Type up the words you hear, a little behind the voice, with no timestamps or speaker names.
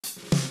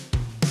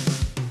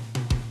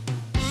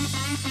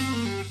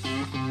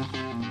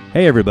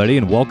Hey everybody,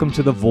 and welcome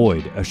to The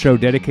Void, a show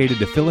dedicated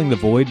to filling the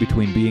void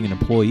between being an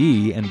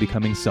employee and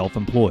becoming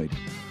self-employed.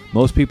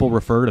 Most people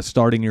refer to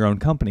starting your own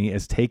company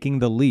as taking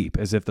the leap,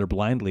 as if they're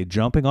blindly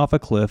jumping off a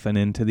cliff and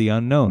into the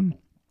unknown.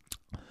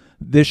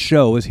 This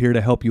show is here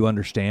to help you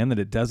understand that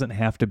it doesn't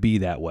have to be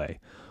that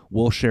way.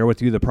 We'll share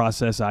with you the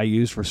process I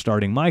use for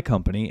starting my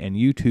company, and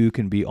you too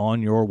can be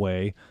on your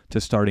way to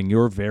starting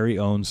your very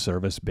own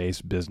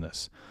service-based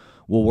business.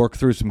 We'll work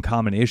through some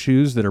common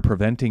issues that are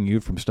preventing you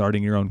from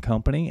starting your own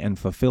company and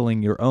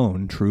fulfilling your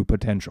own true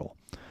potential.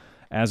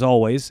 As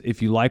always, if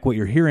you like what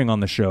you're hearing on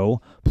the show,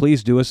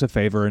 please do us a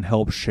favor and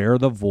help share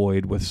The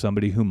Void with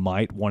somebody who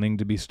might wanting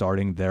to be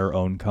starting their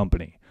own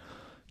company.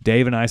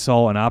 Dave and I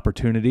saw an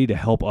opportunity to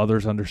help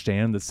others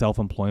understand that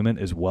self-employment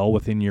is well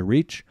within your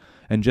reach,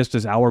 and just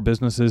as our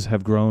businesses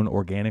have grown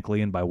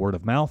organically and by word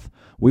of mouth,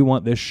 we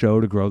want this show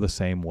to grow the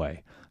same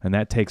way. And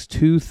that takes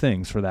two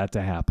things for that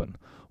to happen.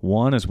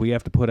 One is we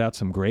have to put out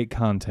some great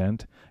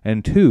content,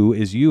 and two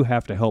is you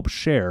have to help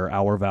share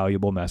our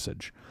valuable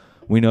message.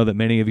 We know that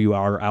many of you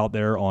are out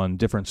there on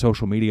different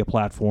social media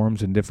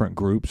platforms and different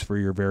groups for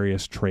your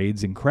various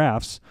trades and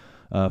crafts.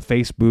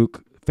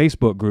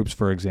 Facebook groups,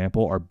 for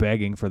example, are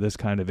begging for this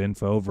kind of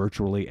info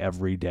virtually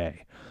every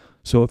day.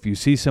 So if you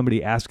see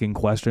somebody asking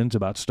questions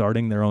about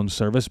starting their own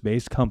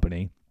service-based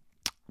company,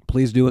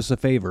 please do us a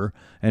favor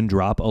and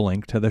drop a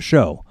link to the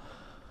show.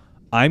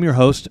 I'm your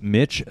host,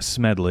 Mitch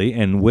Smedley,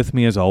 and with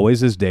me as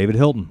always is David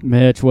Hilton.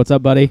 Mitch, what's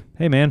up, buddy?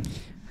 Hey, man.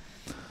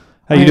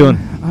 How you doing?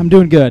 I'm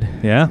doing good.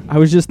 Yeah? I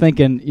was just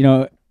thinking,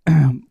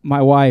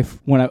 my wife,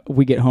 when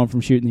we get home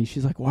from shooting these,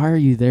 she's like, why are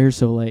you there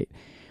so late?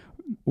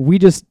 We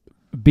just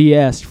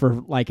BS'd for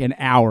like an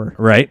hour.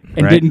 Right.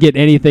 And didn't get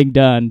anything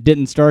done.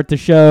 Didn't start the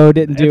show,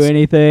 didn't do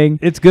anything.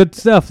 It's good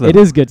stuff, though. It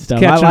is good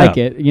stuff. I like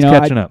it.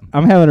 Catching up.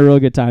 I'm having a real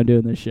good time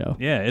doing this show.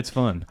 Yeah, it's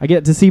fun. I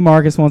get to see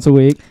Marcus once a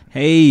week.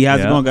 Hey,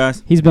 how's it going,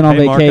 guys? He's been on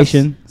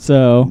vacation,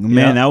 so.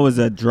 Man, that was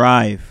a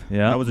drive.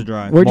 Yeah. That was a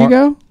drive. Where'd you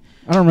go?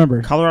 I don't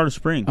remember. Colorado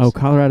Springs. Oh,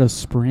 Colorado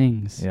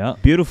Springs. Yeah.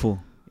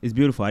 Beautiful. It's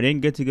beautiful. I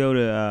didn't get to go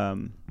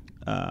to,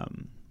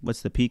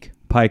 what's the peak?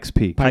 Pikes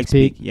Peak. Pikes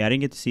Peak. Yeah, I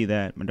didn't get to see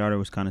that. My daughter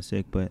was kind of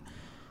sick, but,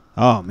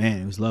 oh,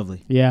 man, it was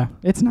lovely. Yeah,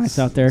 it's nice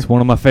out there. It's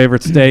one of my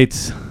favorite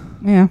states.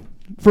 Yeah,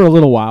 for a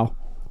little while.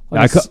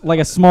 Like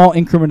a small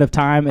increment of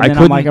time, and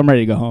then I'm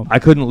ready to go home. I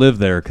couldn't live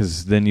there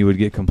because then you would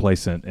get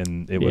complacent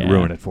and it would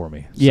ruin it for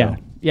me. Yeah.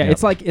 So, yeah.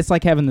 It's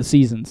like having the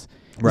seasons.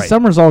 Right. The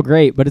summer's all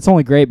great, but it's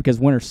only great because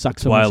winter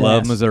sucks so much. That's why I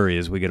love ass. Missouri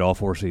is we get all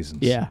 4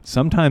 seasons. Yeah.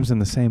 Sometimes in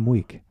the same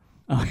week.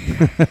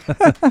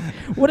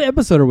 What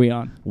episode are we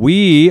on?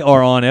 We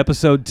are on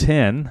episode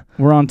 10.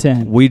 We're on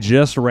 10. We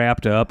just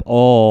wrapped up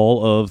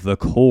all of the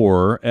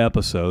core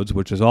episodes,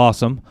 which is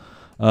awesome.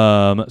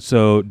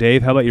 So,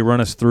 Dave, how about you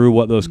run us through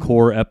what those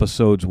core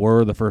episodes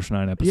were, the first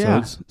 9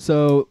 episodes? Yeah.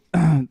 So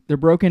they're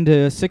broken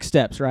into 6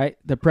 steps, right?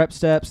 The prep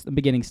steps, the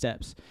beginning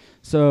steps.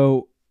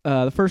 So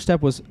the first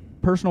step was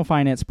personal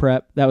finance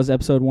prep. That was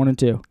episode 1 and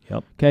 2.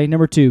 Yep. Okay.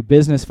 Number 2,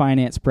 business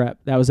finance prep.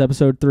 That was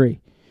episode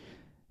 3.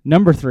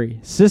 Number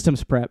 3,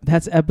 systems prep.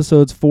 That's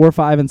episodes 4,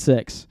 5, and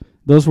 6.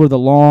 Those were the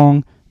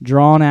long,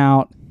 drawn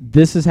out,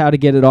 this is how to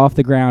get it off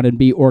the ground and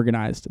be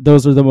organized.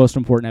 Those are the most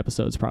important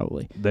episodes,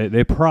 probably.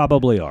 They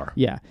probably are.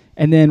 Yeah.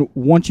 And then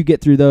once you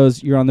get through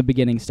those, you're on the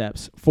beginning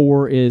steps.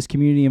 4 is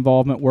community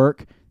involvement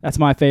work. That's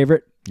my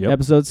favorite. Yep.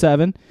 Episode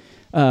 7.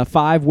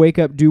 5, wake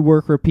up, do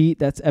work, repeat.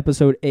 That's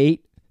episode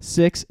 8.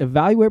 6,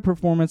 evaluate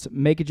performance,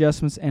 make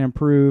adjustments, and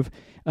improve.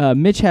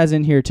 Mitch has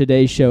in here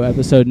today's show,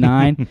 episode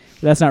 9.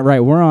 That's not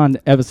right. We're on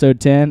episode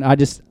 10. I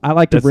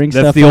like to bring stuff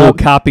up. That's the old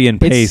copy and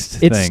paste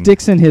thing. It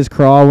sticks in his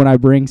craw when I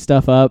bring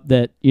stuff up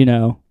that, he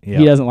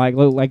doesn't like.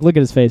 Look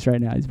at his face right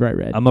now. He's bright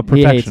red. I'm a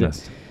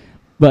perfectionist.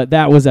 But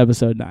that was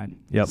episode 9.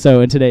 Yep. So,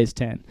 and today's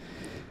 10.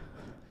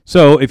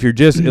 So if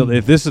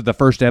this is the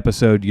first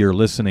episode you're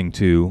listening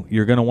to,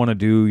 you're going to want to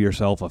do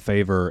yourself a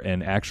favor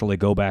and actually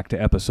go back to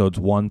episodes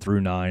 1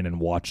 through 9 and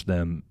watch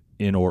them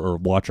or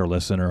watch or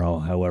listen or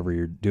however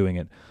you're doing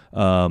it.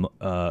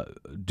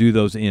 Do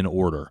those in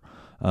order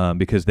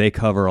because they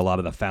cover a lot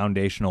of the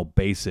foundational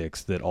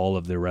basics that all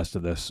of the rest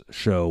of this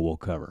show will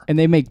cover. And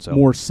they make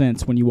more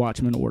sense when you watch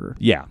them in order.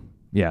 Yeah,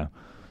 yeah.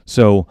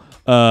 So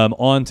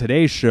on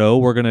today's show,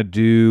 we're going to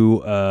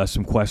do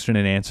some question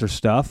and answer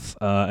stuff,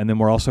 and then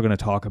we're also going to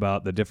talk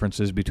about the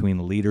differences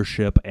between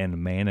leadership and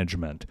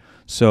management.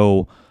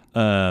 So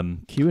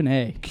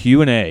Q&A.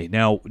 Q&A.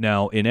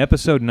 Now in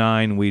episode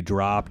 9, we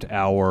dropped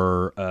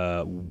our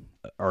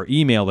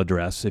email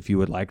address if you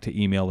would like to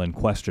email in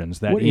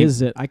questions. What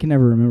is it? I can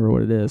never remember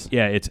what it is.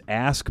 Yeah, it's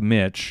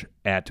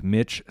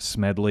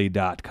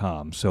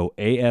askmitch@mitchsmedley.com. So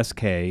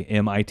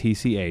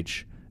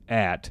ASKMITCH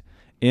at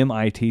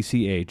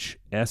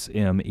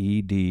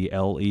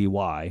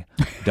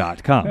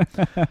MITCHSMEDLEY.com.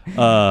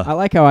 I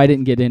like how I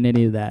didn't get in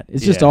any of that.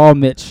 It's just all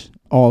Mitch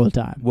all the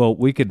time. Well,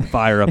 we could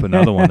fire up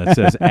another one that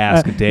says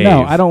Ask Dave.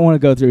 No, I don't want to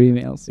go through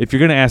emails. If you're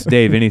going to ask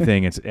Dave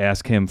anything, it's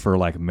ask him for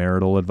like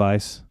marital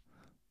advice.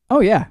 Oh,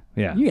 yeah.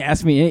 Yeah. You can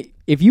ask me.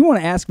 If you want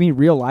to ask me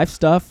real life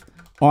stuff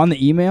on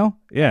the email,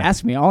 Yeah.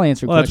 Ask me. I'll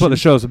answer Well, questions. that's what the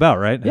show's about,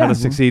 right? Yeah. How to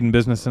succeed in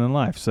business and in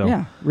life. So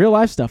Yeah, real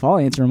life stuff. I'll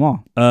answer them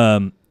all.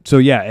 So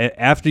yeah,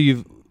 after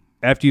you've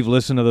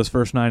listened to those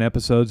first 9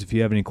 episodes, if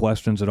you have any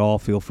questions at all,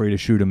 feel free to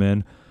shoot them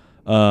in.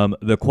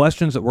 The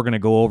questions that we're going to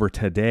go over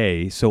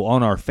today, so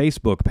on our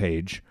Facebook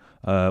page,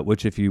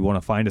 which if you want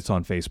to find us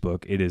on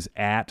Facebook, it is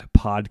at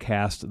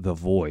Podcast The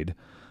Void.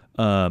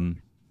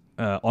 On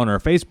our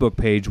Facebook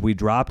page, we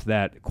dropped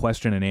that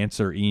question and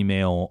answer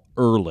email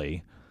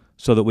early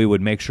so that we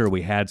would make sure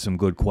we had some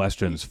good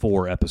questions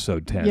for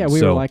episode 10. Yeah,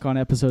 we were like on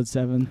episode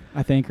 7,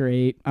 I think, or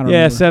 8. I don't yeah,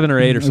 remember. 7 or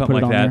 8 or We something put it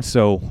like on that. there.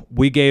 So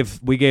we gave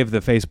the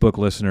Facebook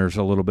listeners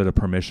a little bit of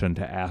permission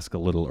to ask a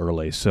little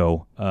early.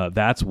 So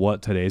that's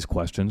what today's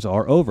questions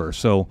are over.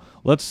 So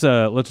let's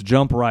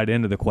jump right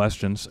into the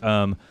questions.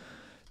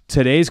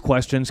 Today's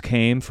questions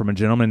came from a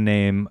gentleman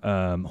named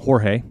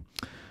Jorge.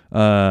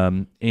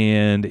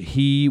 And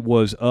he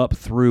was up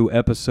through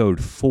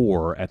episode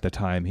 4 at the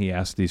time he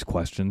asked these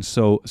questions.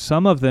 So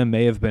some of them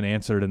may have been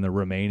answered in the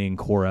remaining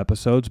core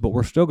episodes, but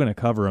we're still going to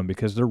cover them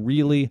because they're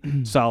really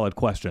solid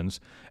questions.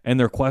 And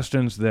they're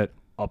questions that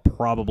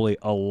probably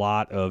a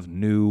lot of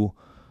new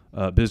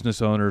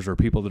business owners or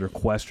people that are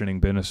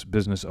questioning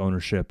business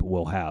ownership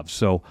will have.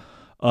 So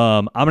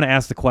I'm going to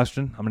ask the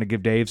question. I'm going to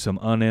give Dave some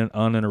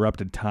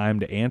uninterrupted time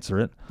to answer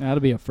it. That'll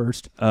be a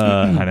first.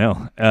 I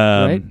know.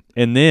 Right?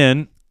 And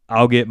then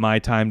I'll get my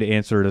time to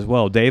answer it as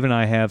well. Dave and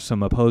I have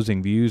some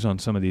opposing views on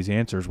some of these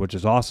answers, which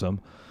is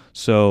awesome.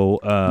 So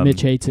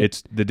Mitch hates it.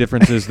 It's the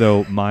difference is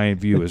though my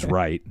view is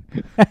right.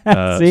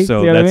 See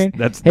so what I mean?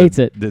 that's Hates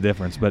it. the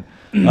difference. But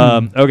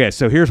okay,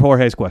 so here's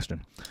Jorge's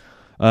question.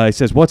 He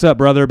says, "What's up,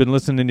 brother? Been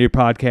listening to your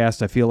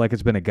podcast. I feel like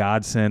it's been a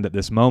godsend at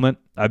this moment.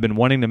 I've been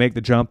wanting to make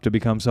the jump to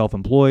become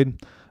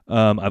self-employed.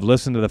 I've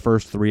listened to the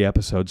first 3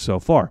 episodes so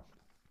far."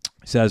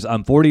 He says,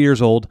 "I'm 40 years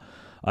old.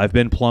 I've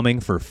been plumbing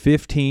for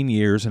 15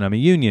 years, and I'm a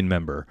union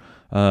member.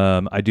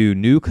 I do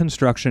new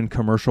construction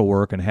commercial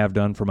work and have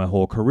done for my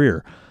whole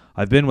career.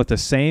 I've been with the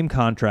same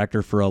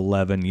contractor for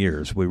 11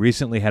 years. We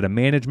recently had a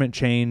management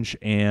change,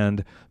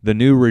 and the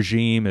new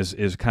regime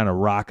is kind of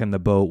rocking the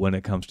boat when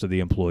it comes to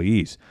the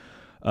employees.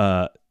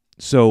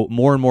 So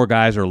more and more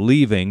guys are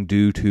leaving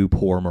due to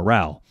poor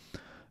morale.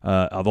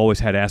 I've always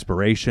had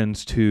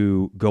aspirations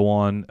to go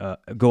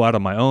out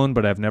on my own,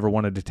 but I've never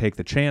wanted to take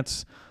the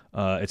chance.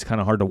 It's kind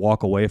of hard to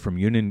walk away from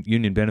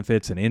union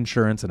benefits and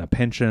insurance and a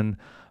pension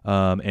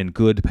and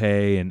good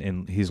pay,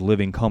 and he's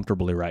living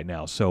comfortably right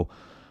now. So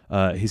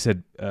he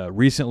said,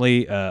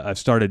 recently I've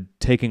started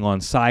taking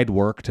on side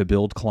work to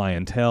build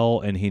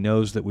clientele, and he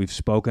knows that we've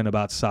spoken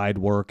about side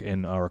work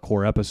in our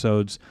core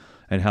episodes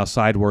and how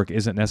side work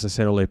isn't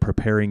necessarily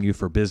preparing you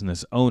for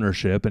business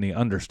ownership, and he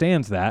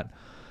understands that.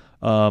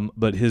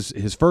 But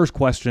his first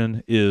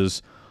question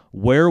is,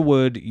 where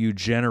would you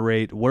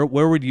generate? Where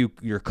would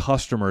your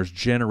customers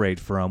generate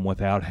from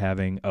without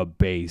having a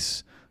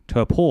base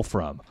to pull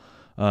from?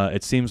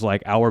 It seems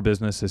like our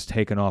business has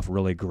taken off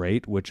really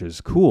great, which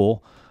is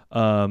cool.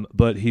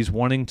 But he's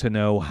wanting to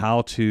know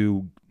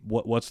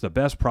what's the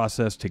best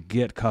process to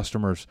get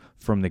customers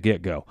from the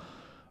get-go.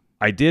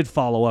 I did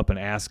follow up and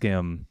ask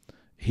him.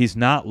 He's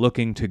not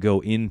looking to go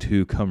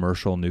into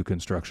commercial new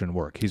construction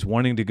work. He's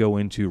wanting to go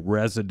into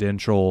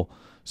residential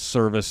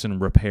service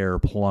and repair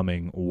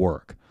plumbing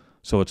work.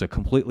 So it's a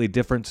completely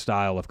different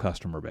style of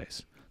customer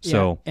base. Yeah.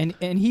 So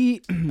and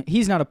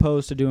he's not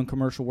opposed to doing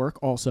commercial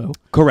work also.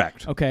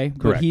 correct. Okay.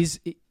 Correct. But he's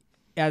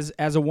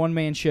as a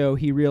one-man show,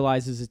 he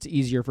realizes it's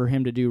easier for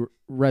him to do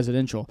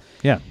residential.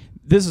 Yeah.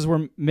 This is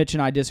where Mitch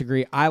and I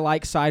disagree. I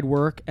like side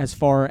work as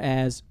far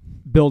as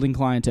building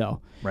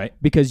clientele. Right.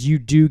 Because you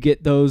do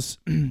get those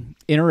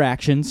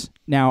interactions.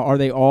 Now, are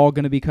they all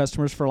going to be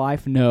customers for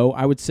life? No.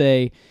 I would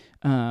say,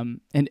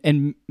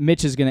 and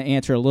Mitch is going to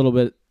answer a little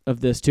bit of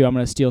this too. I'm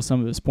going to steal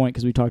some of his point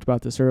because we talked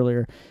about this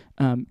earlier.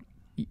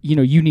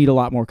 You need a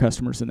lot more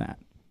customers than that.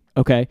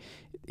 Okay.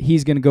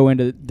 He's going to go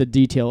into the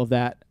detail of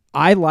that.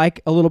 I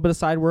like a little bit of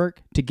side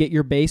work to get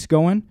your base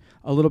going,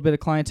 a little bit of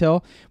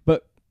clientele,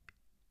 but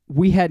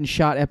we hadn't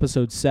shot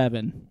episode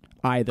 7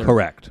 either.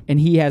 Correct. And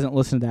he hasn't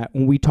listened to that.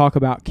 When we talk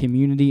about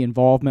community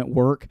involvement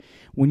work,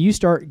 when you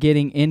start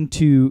getting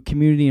into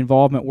community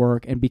involvement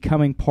work and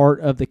becoming part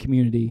of the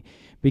community,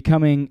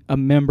 becoming a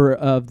member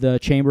of the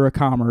Chamber of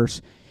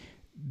Commerce,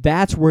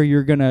 that's where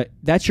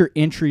that's your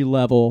entry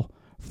level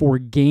for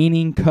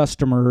gaining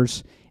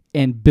customers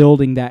and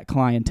building that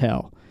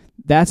clientele.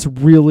 That's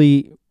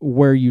really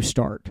where you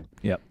start.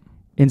 Yep.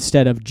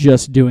 Instead of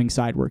just doing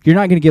side work. You're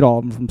not going to get all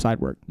of them from side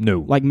work. No.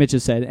 Like Mitch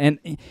has said. And,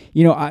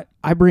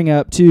 I bring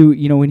up, too,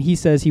 when he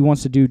says he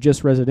wants to do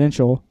just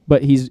residential,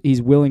 but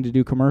he's willing to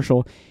do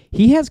commercial,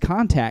 he has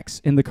contacts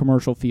in the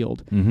commercial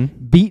field. Mm-hmm.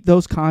 Beat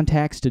those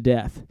contacts to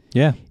death.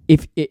 Yeah.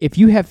 If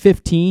you have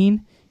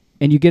 15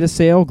 and you get a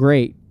sale,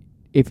 great.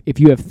 If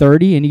you have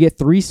 30 and you get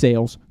 3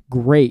 sales,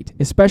 great.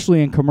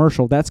 Especially in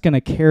commercial, that's going to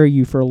carry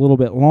you for a little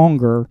bit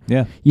longer.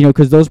 Yeah.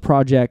 Because those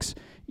projects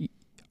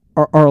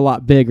are a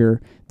lot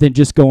bigger than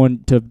just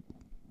going to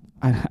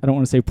I don't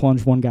want to say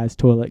plunge one guy's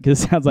toilet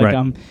because it sounds like Right.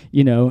 I'm,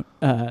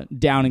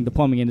 downing the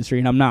plumbing industry,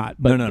 and I'm not.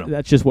 But No.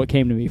 that's just what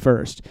came to me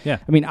first. Yeah.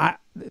 I mean,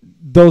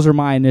 those are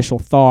my initial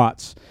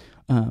thoughts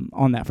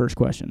on that first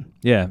question.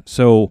 Yeah.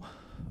 So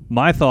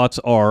my thoughts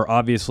are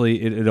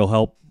obviously it'll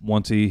help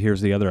once he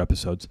hears the other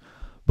episodes.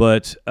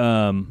 But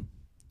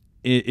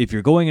if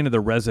you're going into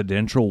the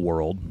residential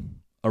world,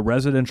 a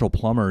residential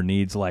plumber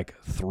needs like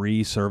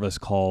 3 service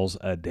calls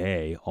a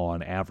day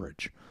on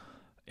average.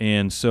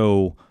 And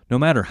so no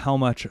matter how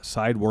much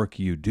side work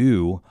you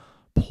do,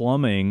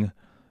 plumbing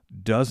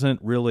doesn't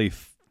really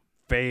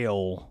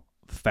fail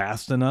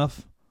fast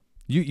enough.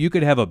 You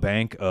could have a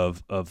bank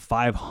of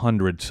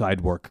 500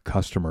 side work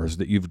customers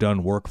that you've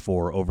done work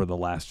for over the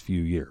last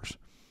few years.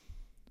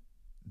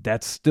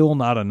 That's still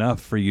not enough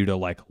for you to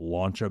like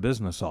launch a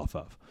business off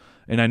of.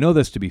 And I know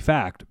this to be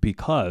fact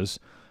because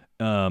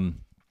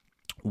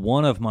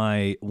one of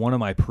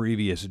my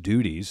previous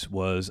duties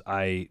was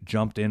I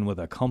jumped in with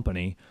a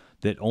company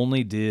that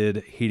only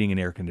did heating and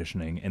air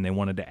conditioning, and they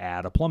wanted to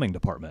add a plumbing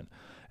department.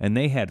 And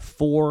they had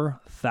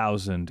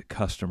 4,000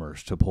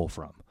 customers to pull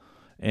from.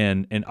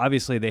 And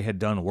obviously they had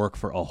done work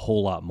for a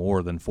whole lot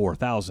more than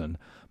 4,000,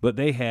 but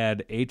they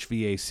had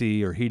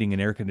HVAC or heating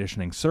and air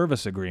conditioning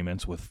service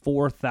agreements with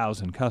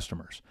 4,000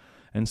 customers.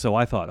 And so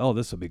I thought, oh,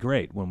 this will be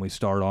great. When we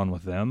start on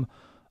with them,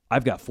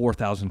 I've got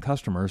 4,000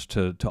 customers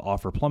to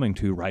offer plumbing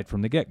to right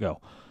from the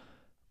get-go.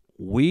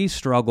 We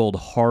struggled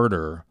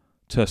harder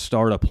to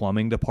start a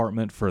plumbing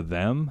department for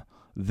them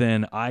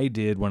than I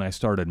did when I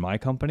started my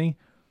company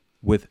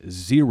with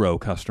 0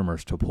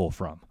 customers to pull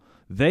from.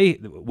 They,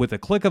 with a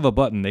click of a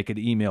button, they could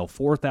email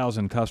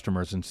 4,000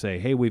 customers and say,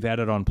 hey, we've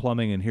added on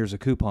plumbing and here's a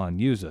coupon,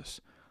 use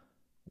us.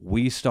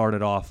 We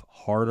started off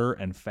harder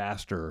and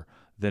faster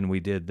than we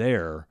did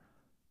there,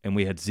 and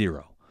we had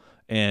 0.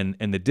 And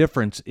the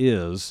difference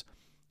is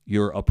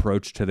your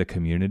approach to the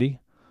community,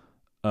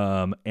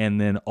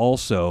 and then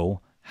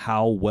also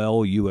how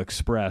well you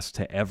express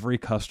to every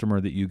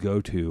customer that you go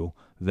to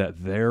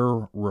that their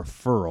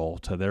referral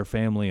to their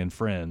family and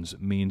friends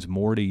means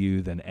more to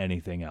you than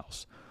anything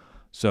else.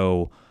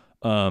 So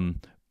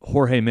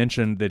Jorge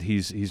mentioned that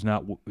he's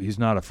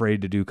not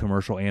afraid to do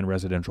commercial and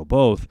residential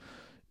both.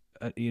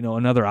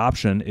 Another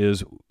option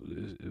is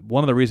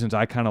one of the reasons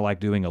I kind of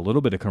like doing a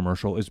little bit of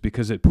commercial is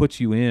because it puts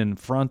you in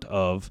front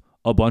of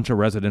a bunch of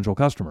residential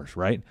customers,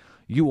 right?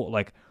 You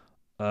will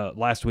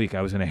last week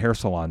I was in a hair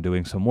salon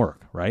doing some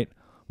work, right?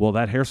 Well,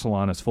 that hair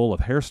salon is full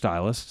of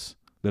hairstylists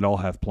that all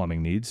have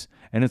plumbing needs,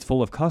 and it's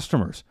full of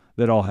customers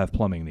that all have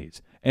plumbing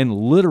needs. And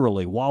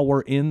literally, while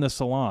we're in the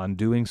salon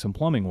doing some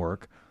plumbing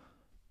work,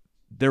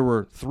 there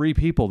were 3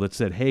 people that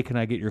said, hey, can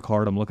I get your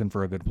card? I'm looking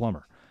for a good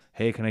plumber.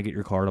 Hey, can I get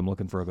your card? I'm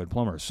looking for a good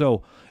plumber.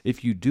 So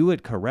if you do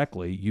it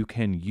correctly, you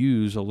can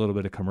use a little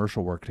bit of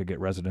commercial work to get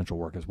residential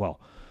work as well.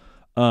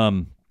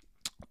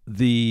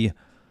 The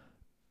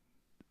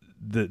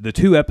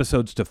 2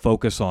 episodes to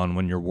focus on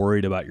when you're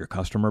worried about your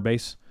customer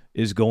base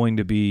is going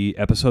to be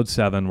episode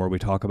 7, where we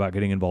talk about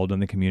getting involved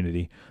in the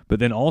community. But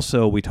then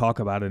also we talk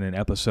about it in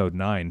episode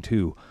 9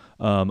 too.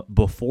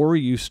 Before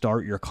you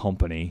start your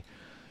company,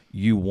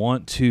 you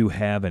want to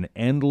have an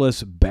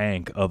endless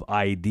bank of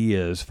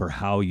ideas for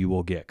how you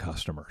will get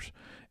customers.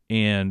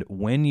 And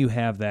when you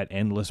have that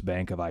endless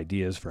bank of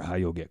ideas for how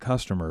you'll get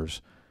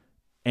customers,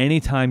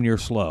 anytime you're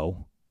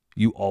slow,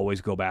 you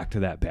always go back to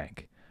that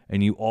bank.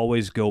 And you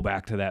always go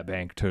back to that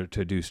bank to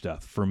do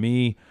stuff. For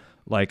me,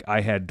 like I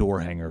had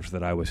door hangers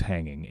that I was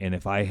hanging. And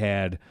if I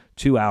had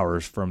 2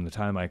 hours from the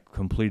time I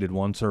completed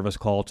one service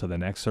call to the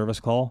next service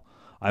call,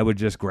 I would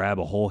just grab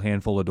a whole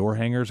handful of door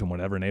hangers, and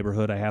whatever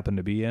neighborhood I happened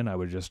to be in, I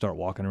would just start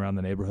walking around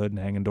the neighborhood and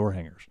hanging door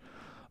hangers.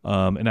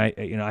 And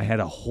I had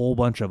a whole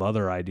bunch of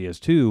other ideas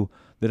too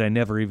that I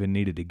never even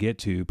needed to get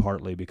to,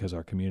 partly because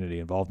our community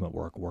involvement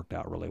work worked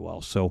out really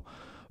well. So,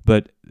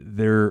 but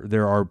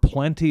there are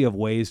plenty of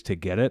ways to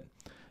get it.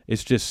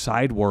 It's just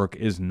side work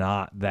is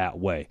not that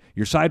way.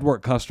 Your side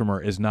work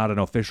customer is not an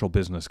official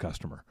business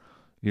customer.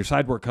 Your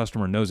side work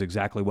customer knows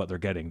exactly what they're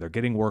getting. They're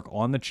getting work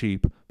on the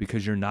cheap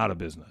because you're not a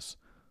business.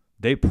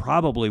 They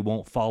probably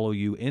won't follow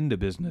you into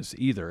business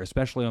either,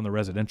 especially on the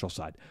residential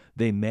side.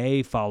 They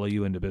may follow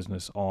you into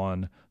business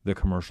on the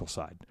commercial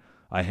side.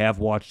 I have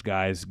watched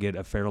guys get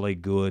a fairly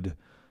good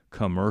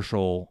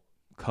commercial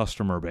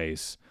customer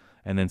base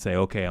and then say,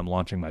 okay, I'm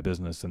launching my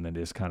business, and then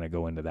just kind of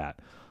go into that.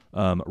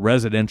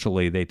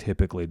 Residentially, they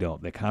typically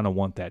don't. They kind of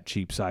want that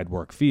cheap side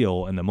work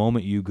feel, and the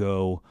moment you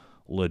go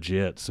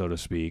legit, so to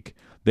speak,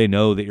 they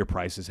know that your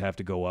prices have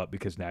to go up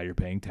because now you're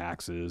paying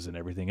taxes and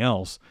everything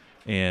else,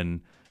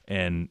 and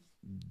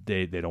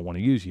they don't want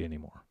to use you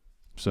anymore.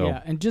 So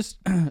yeah, and just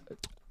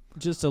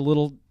a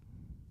little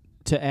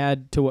to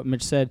add to what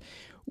Mitch said,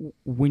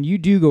 when you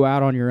do go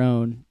out on your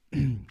own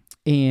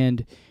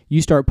and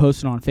you start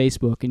posting on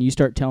Facebook and you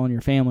start telling your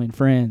family and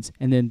friends,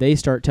 and then they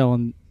start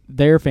telling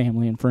their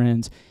family and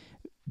friends,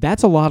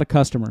 that's a lot of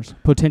customers,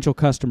 potential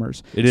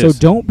customers. It is. So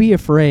don't be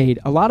afraid.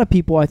 A lot of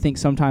people, I think,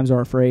 sometimes are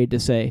afraid to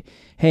say,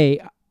 hey,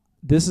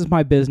 this is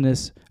my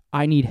business.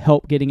 I need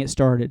help getting it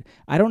started.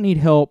 I don't need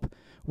help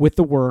with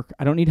the work.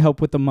 I don't need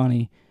help with the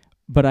money,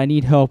 but I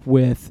need help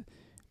with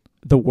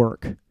the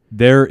work.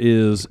 There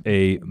is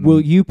a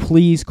Will you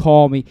please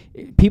call me?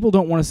 People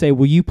don't want to say,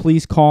 will you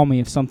please call me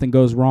if something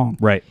goes wrong?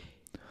 right.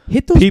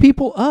 Hit those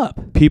people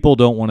up. People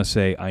don't want to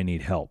say, I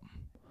need help.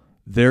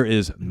 There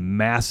is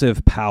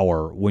massive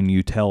power when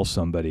you tell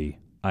somebody,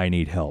 I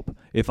need help.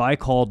 If I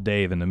called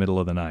Dave in the middle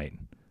of the night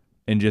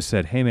and just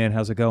said, hey, man,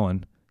 how's it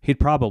going? He'd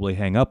probably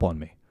hang up on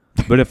me.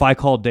 But if I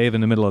called Dave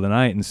in the middle of the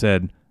night and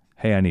said,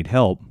 hey, I need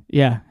help,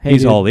 Yeah. Hey,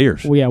 he's dude. all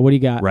ears. Well, yeah, what do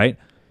you got? Right?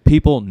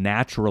 People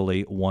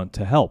naturally want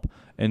to help.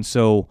 And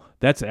so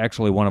that's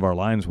actually one of our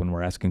lines when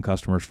we're asking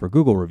customers for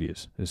Google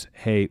reviews is,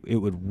 hey, it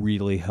would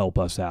really help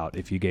us out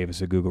if you gave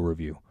us a Google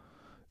review.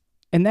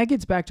 And that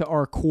gets back to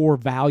our core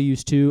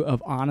values too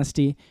of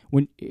honesty.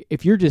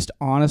 If you're just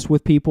honest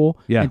with people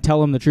Yeah. and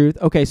tell them the truth.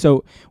 Okay,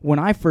 so when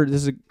I first,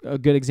 this is a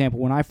good example.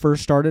 When I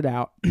first started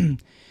out,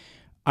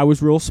 I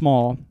was real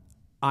small.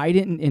 I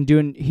didn't in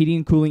doing heating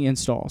and cooling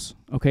installs.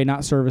 Okay,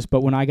 not service,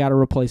 but when I got a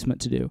replacement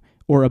to do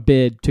or a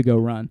bid to go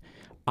run,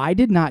 I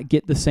did not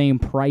get the same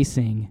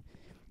pricing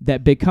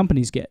that big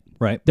companies get.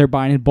 Right. They're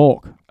buying in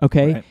bulk.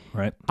 Okay.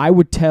 Right. I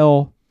would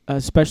tell,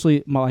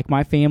 especially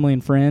my family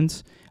and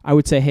friends, I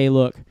would say, hey,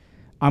 look,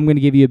 I'm going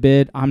to give you a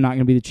bid. I'm not going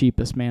to be the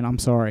cheapest, man. I'm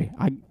sorry.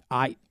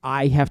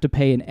 I have to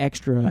pay an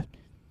extra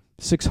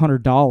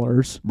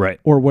 $600 Right.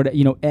 or what,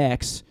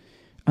 X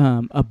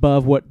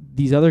above what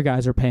these other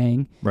guys are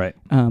paying. Right.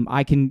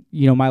 I can,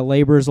 my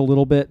labor is a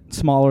little bit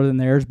smaller than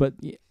theirs, but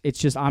it's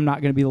just I'm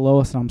not going to be the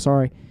lowest, and I'm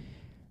sorry.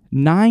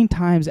 9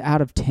 times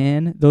out of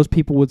 10, those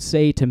people would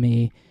say to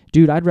me,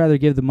 dude, I'd rather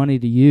give the money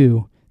to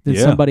you than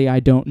Yeah. somebody I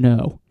don't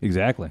know.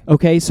 Exactly.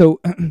 Okay, so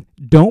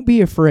don't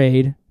be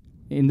afraid,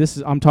 and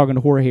I'm talking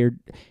to Jorge here,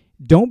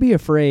 don't be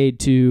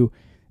afraid to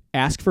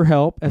ask for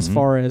help as Mhm.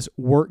 far as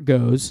work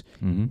goes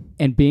Mm-hmm.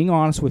 and being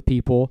honest with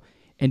people,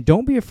 and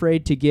don't be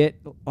afraid to get,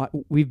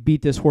 we've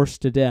beat this horse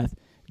to death,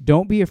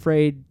 don't be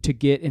afraid to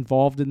get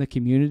involved in the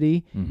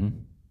community Mm-hmm.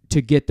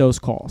 to get those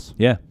calls.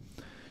 Yeah.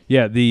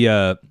 Yeah.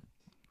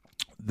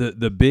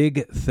 The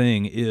big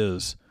thing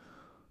is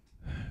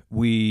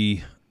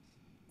when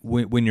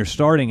you're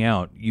starting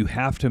out, you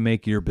have to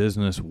make your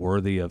business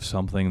worthy of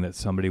something that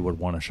somebody would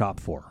want to shop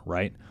for,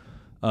 right?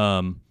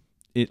 In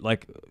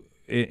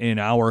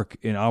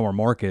our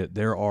market,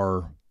 there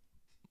are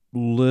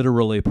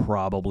literally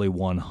probably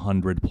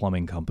 100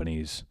 plumbing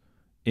companies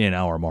in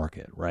our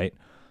market, right?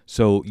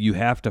 So you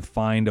have to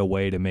find a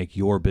way to make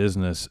your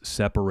business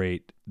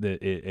separate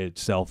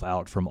itself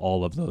out from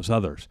all of those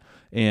others.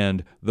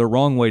 And the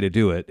wrong way to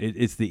do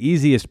it's the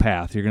easiest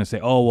path. You're going to say,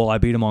 oh, well, I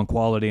beat them on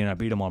quality and I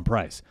beat them on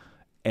price.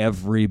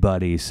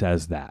 Everybody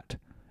says that.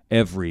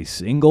 Every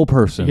single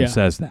person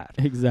says that.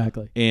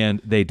 Exactly. And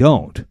they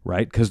don't,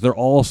 right? Because they're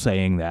all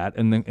saying that,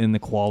 and the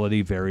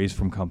quality varies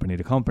from company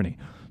to company.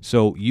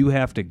 So you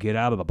have to get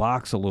out of the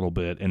box a little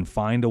bit and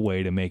find a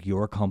way to make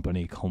your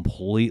company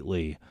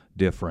completely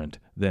different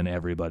than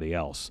everybody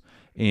else.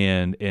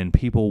 And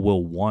people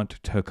will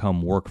want to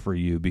come work for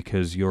you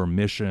because your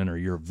mission or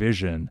your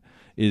vision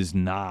is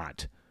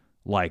not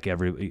like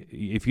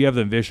if you have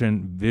the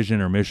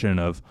vision or mission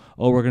of,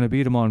 oh, we're going to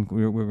beat them on,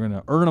 we're going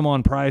to earn them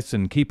on price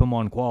and keep them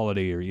on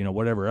quality, or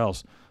whatever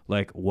else,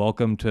 like,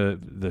 welcome to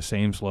the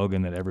same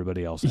slogan that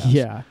everybody else has.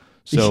 Yeah.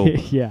 So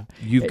yeah.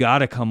 You've got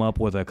to come up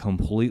with a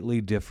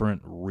completely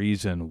different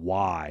reason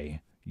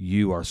why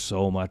you are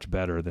so much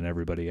better than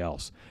everybody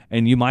else.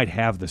 And you might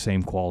have the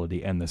same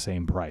quality and the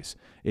same price.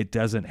 It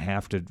doesn't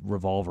have to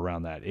revolve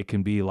around that. It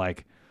can be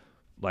like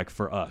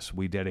for us,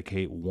 we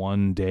dedicate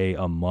 1 day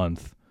a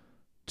month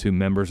to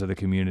members of the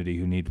community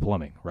who need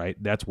plumbing, right?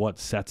 That's what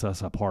sets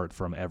us apart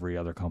from every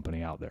other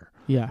company out there.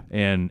 Yeah.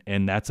 And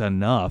that's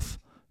enough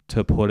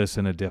to put us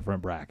in a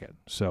different bracket.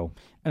 So,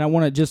 and I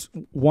want to just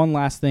one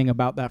last thing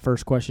about that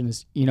first question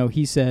is,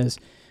 he says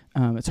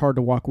it's hard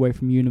to walk away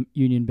from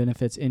union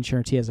benefits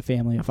insurance. He has a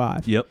family of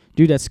 5. Yep.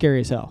 Dude, that's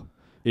scary as hell.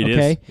 It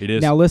is. It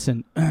is. Now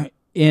listen,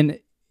 in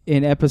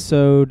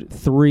episode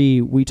 3,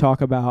 we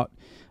talk about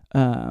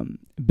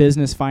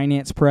business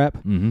finance prep.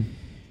 Mm-hmm.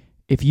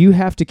 If you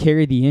have to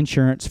carry the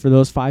insurance for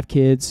those 5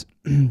 kids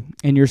and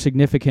your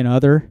significant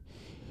other,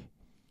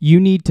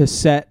 you need to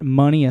set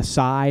money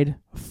aside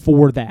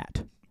for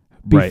that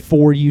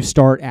before you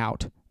start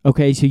out.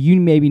 Okay, so you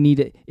maybe need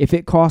it. If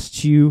it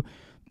costs you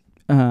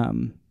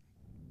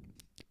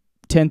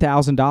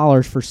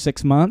 $10,000 for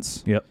 6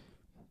 months, yep,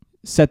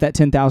 set that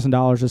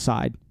 $10,000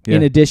 aside Yeah.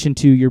 in addition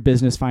to your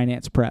business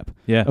finance prep.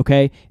 Yeah.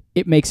 Okay,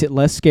 it makes it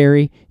less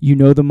scary. You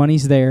know the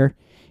money's there.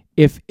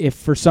 If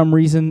for some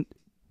reason,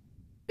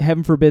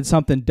 heaven forbid,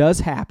 something does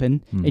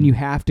happen and you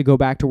have to go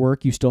back to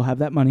work, you still have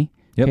that money.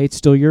 Yep. Okay, it's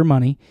still your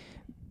money.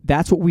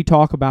 That's what we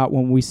talk about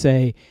when we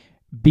say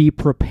be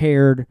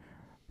prepared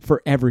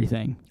for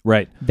everything.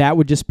 Right. That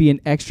would just be an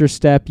extra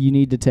step you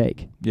need to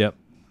take. Yep.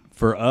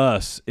 For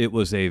us, it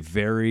was a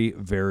very,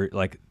 very,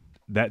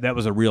 that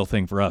was a real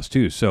thing for us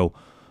too. So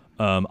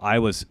I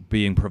was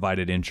being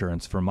provided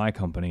insurance for my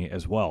company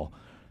as well.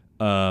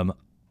 I'm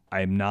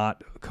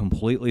not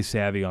completely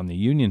savvy on the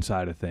union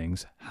side of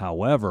things.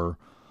 However,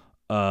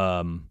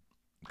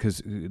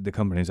 because the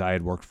companies I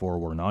had worked for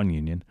were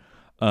non-union,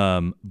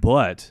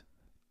 But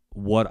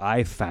what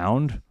I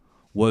found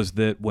was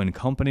that when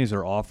companies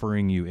are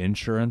offering you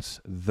insurance,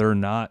 they're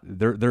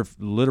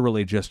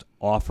literally just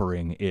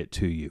offering it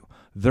to you.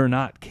 They're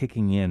not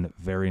kicking in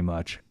very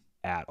much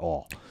at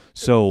all.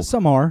 So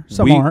some are,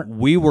 some aren't.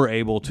 We were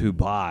able to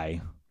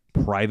buy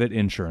private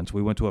insurance.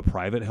 We went to a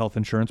private health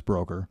insurance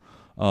broker.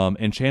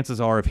 And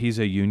chances are if he's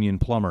a union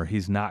plumber,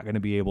 he's not going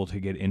to be able to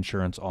get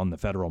insurance on the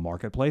federal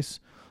marketplace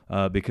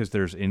because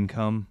there's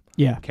income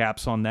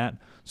caps on that.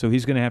 So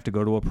he's going to have to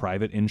go to a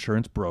private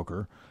insurance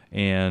broker,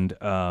 and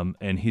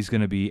he's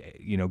going to be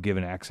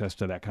given access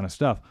to that kind of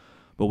stuff.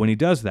 But when he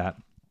does that,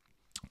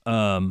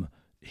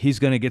 he's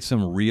going to get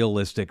some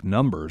realistic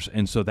numbers,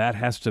 and so that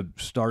has to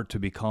start to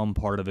become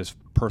part of his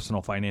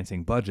personal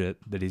financing budget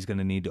that he's going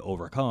to need to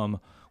overcome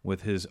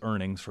with his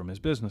earnings from his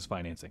business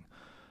financing.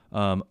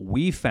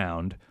 We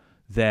found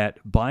that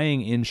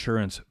buying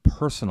insurance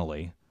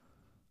personally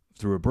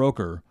through a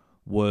broker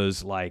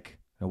was like,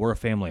 and we're a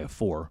family of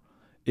 4,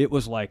 it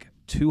was like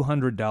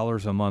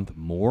 $200 a month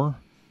more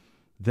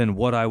than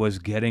what I was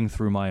getting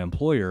through my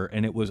employer,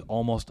 and it was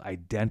almost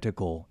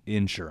identical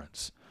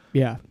insurance.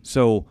 Yeah.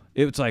 So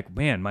it was like,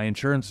 man, my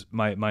insurance,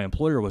 my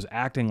employer was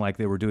acting like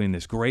they were doing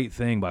this great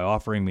thing by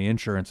offering me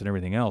insurance and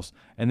everything else,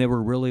 and they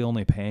were really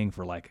only paying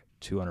for like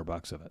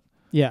 $200 of it.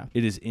 Yeah.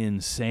 It is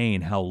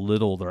insane how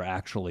little they're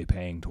actually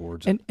paying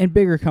towards it. And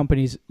bigger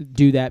companies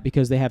do that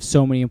because they have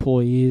so many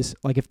employees.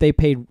 Like if they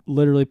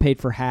literally paid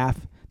for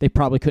half, they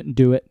probably couldn't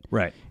do it.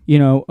 Right.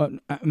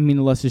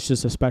 Unless it's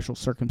just a special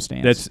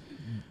circumstance.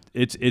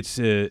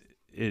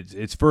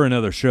 It's for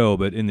another show,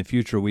 but in the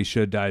future we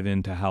should dive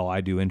into how I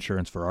do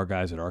insurance for our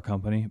guys at our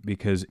company,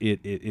 because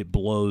it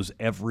blows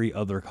every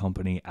other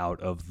company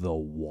out of the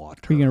water.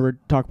 Are you going to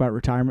talk about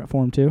retirement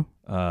for them too?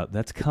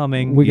 That's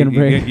coming. You're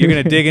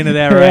going to dig into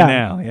that right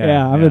now.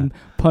 Yeah, I've been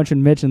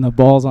punching Mitch in the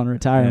balls on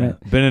retirement.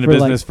 Yeah. Been in the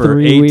business for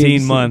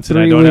 18 months, and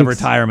I don't have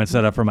retirement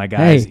set up for my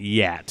guys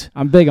yet.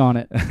 I'm big on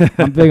it.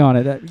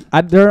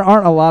 There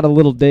aren't a lot of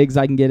little digs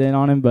I can get in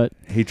on him, but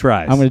he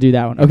tries. I'm going to do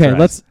that one. Okay,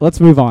 let's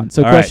move on.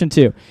 So question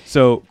 2.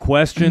 So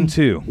question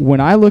 2.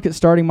 When I look at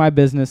starting my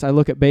business, I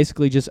look at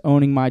basically just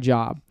owning my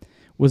job.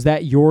 Was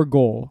that your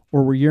goal,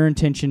 or were your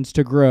intentions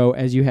to grow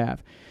as you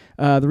have?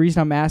 The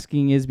reason I'm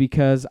asking is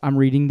because I'm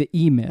reading the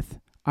E-Myth.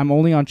 I'm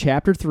only on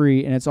chapter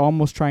 3, and it's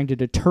almost trying to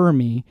deter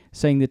me,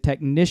 saying the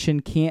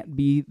technician can't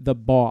be the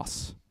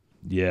boss.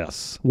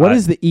 Yes. What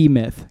is the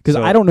E-Myth? Because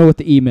I don't know what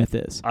the E-Myth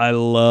is. I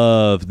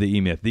love the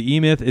E-Myth. The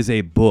E-Myth is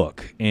a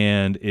book,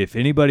 and if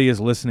anybody is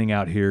listening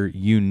out here,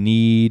 you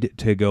need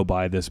to go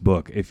buy this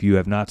book. If you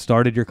have not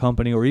started your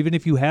company, or even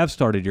if you have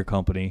started your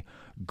company,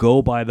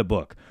 go buy the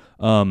book.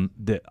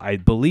 I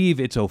believe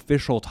its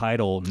official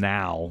title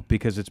now,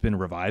 because it's been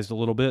revised a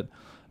little bit.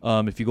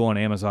 If you go on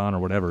Amazon or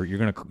whatever, you're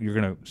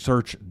gonna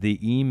search the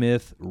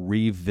E-Myth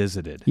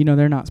Revisited.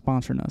 They're not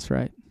sponsoring us,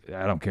 right?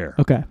 I don't care.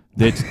 Okay.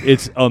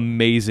 It's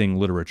amazing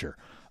literature.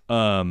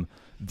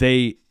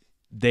 They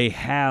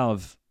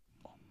have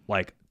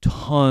like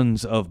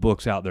tons of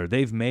books out there.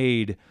 They've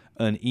made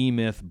an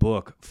E-Myth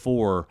book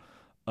for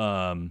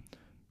a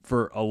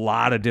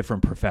lot of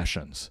different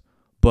professions,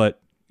 but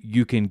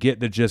you can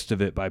get the gist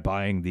of it by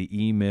buying the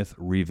E-Myth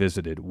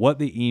Revisited. What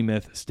the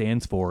E-Myth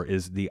stands for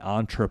is the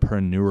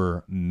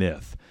entrepreneur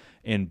myth.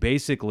 And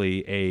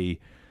basically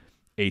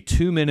a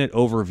 2-minute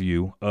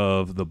overview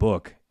of the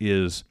book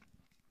is,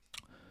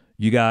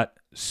 you got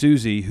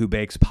Susie who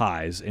bakes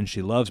pies, and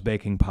she loves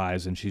baking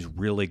pies, and she's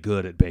really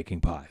good at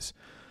baking pies.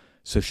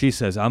 So she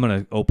says, I'm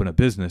going to open a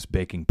business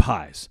baking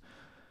pies.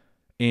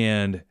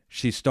 And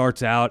she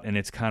starts out, and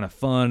it's kind of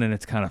fun, and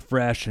it's kind of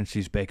fresh, and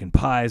she's baking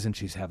pies, and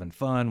she's having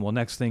fun. Well,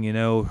 next thing you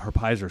know, her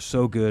pies are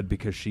so good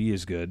because she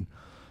is good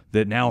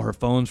that now her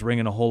phone's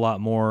ringing a whole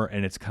lot more,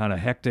 and it's kind of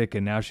hectic,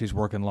 and now she's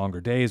working longer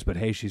days, but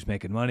hey, she's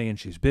making money, and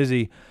she's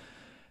busy,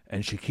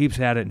 and she keeps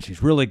at it, and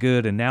she's really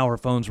good, and now her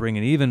phone's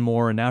ringing even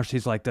more, and now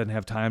she's like doesn't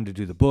have time to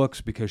do the books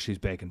because she's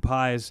baking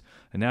pies,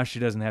 and now she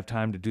doesn't have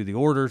time to do the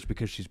orders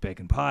because she's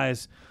baking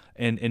pies.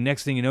 And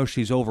next thing you know,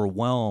 she's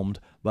overwhelmed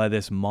by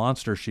this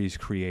monster she's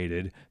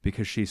created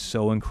because she's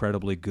so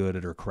incredibly good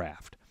at her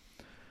craft.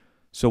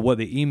 So what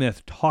the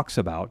E-Myth talks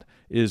about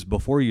is,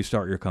 before you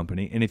start your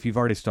company, and if you've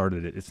already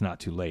started it, it's not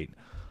too late,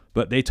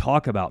 but they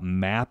talk about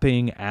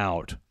mapping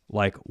out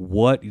like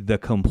what the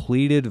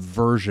completed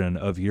version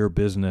of your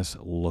business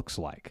looks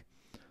like.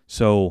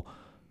 So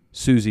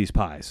Susie's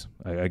Pies.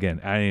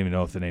 Again, I didn't even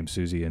know if the name's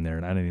Susie in there,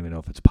 and I didn't even know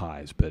if it's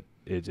pies, but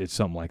it's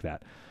something like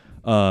that.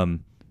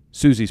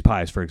 Susie's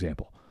Pies, for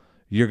example,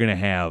 you're going to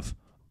have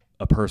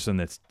a person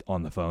that's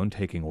on the phone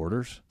taking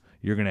orders.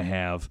 You're going to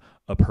have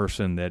a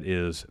person that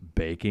is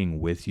baking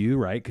with you,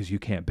 right? Because you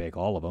can't bake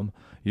all of them.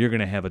 You're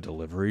going to have a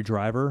delivery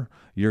driver.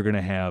 You're going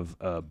to have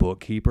a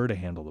bookkeeper to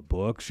handle the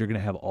books. You're going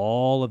to have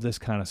all of this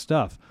kind of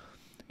stuff.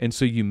 And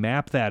so you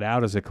map that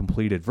out as a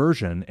completed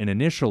version, and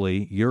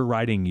initially you're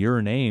writing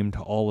your name to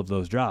all of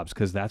those jobs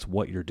because that's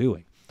what you're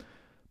doing.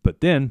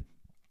 But then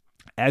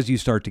as you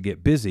start to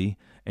get busy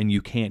and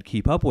you can't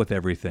keep up with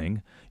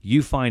everything,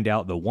 you find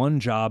out the one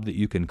job that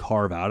you can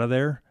carve out of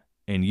there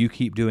and you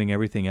keep doing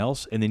everything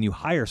else, and then you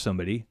hire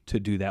somebody to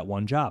do that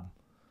one job.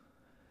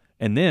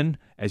 And then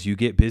as you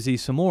get busy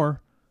some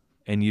more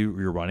and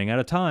you're running out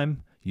of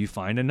time, you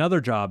find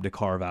another job to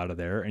carve out of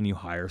there and you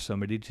hire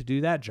somebody to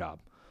do that job.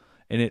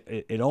 And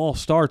it all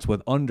starts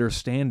with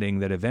understanding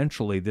that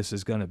eventually this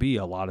is going to be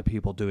a lot of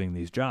people doing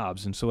these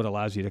jobs. And so it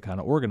allows you to kind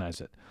of organize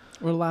it.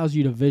 It allows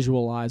you to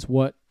visualize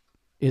what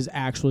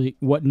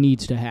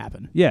needs to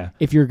happen. Yeah.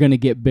 If you're going to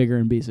get bigger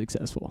and be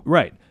successful.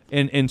 Right.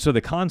 And so the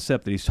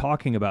concept that he's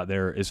talking about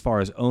there, as far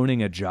as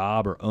owning a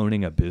job or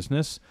owning a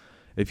business,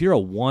 if you're a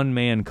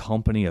one-man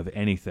company of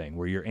anything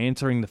where you're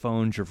answering the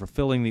phones, you're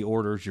fulfilling the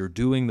orders, you're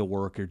doing the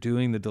work, you're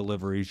doing the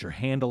deliveries, you're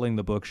handling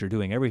the books, you're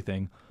doing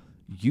everything,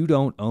 you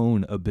don't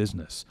own a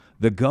business.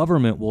 The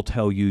government will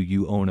tell you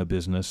you own a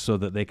business so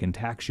that they can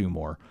tax you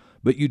more,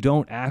 but you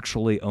don't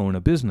actually own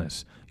a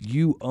business.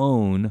 You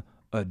own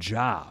a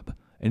job,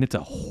 and it's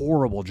a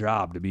horrible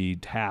job to be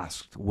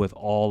tasked with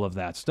all of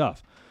that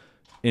stuff.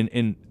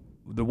 And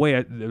the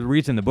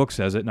reason the book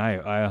says it, and I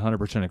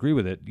 100% agree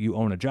with it, you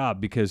own a job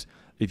because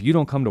if you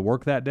don't come to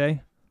work that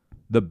day,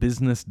 the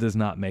business does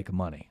not make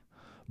money.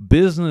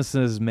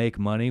 Businesses make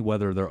money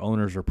whether their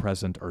owners are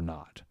present or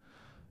not.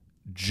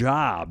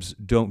 Jobs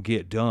don't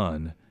get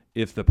done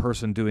if the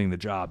person doing the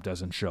job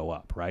doesn't show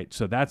up, right?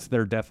 So that's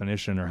their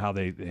definition or how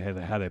they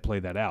play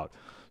that out.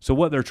 So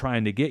what they're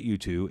trying to get you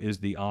to is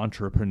the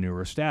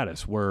entrepreneur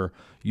status, where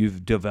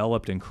you've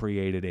developed and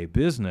created a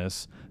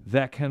business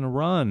that can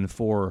run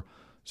for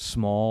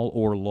small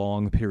or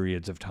long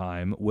periods of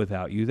time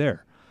without you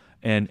there.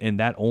 And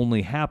that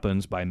only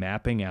happens by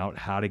mapping out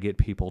how to get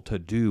people to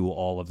do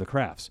all of the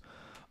crafts.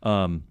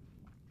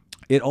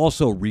 It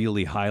also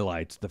really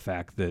highlights the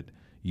fact that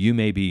you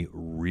may be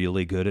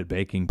really good at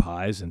baking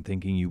pies and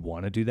thinking you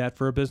want to do that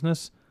for a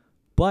business,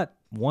 but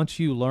once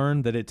you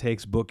learn that it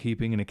takes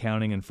bookkeeping and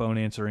accounting and phone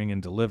answering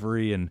and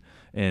delivery and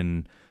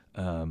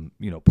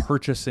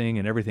purchasing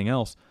and everything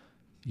else,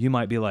 you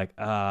might be like,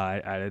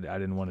 I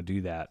didn't want to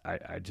do that.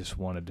 I just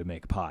wanted to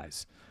make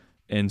pies.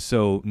 And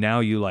so now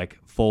you like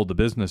fold the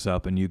business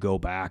up and you go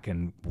back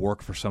and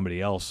work for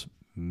somebody else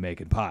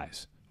making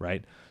pies,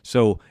 right?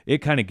 So it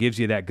kind of gives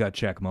you that gut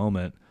check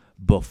moment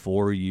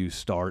before you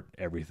start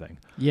everything.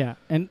 Yeah,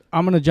 and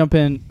I'm going to jump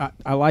in.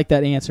 I like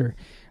that answer.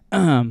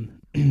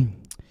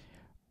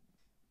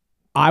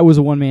 I was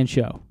a one-man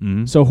show.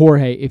 Mm-hmm. So,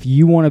 Jorge, if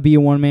you want to be a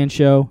one-man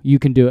show, you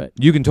can do it.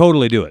 You can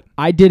totally do it.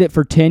 I did it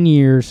for 10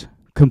 years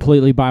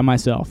completely by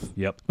myself.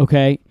 Yep.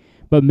 Okay?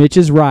 But Mitch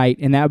is right,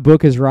 and that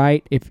book is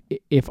right.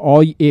 If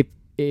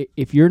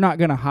you're not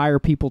going to hire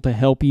people to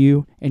help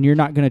you and you're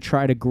not going to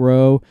try to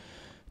grow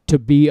to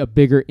be a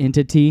bigger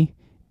entity,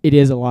 it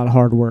is a lot of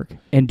hard work.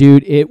 And,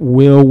 dude, it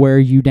will wear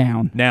you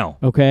down. Now,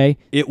 okay?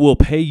 It will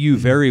pay you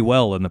very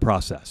well in the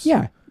process.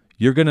 Yeah.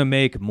 You're going to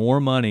make more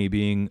money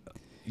being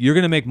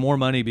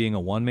a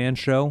one-man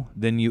show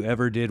than you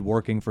ever did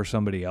working for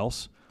somebody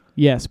else.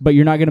 Yes, but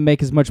you're not going to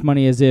make as much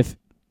money as if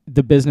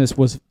the business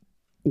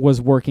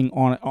was working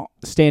on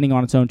standing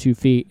on its own 2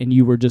 feet and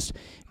you were just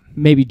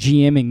maybe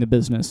GMing the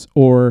business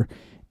or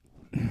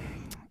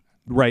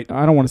right.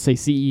 I don't want to say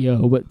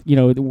CEO, but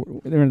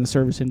they're in the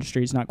service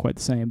industry. It's not quite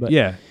the same, but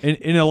yeah, and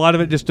a lot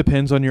of it just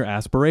depends on your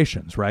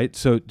aspirations, right?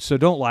 So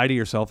don't lie to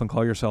yourself and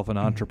call yourself an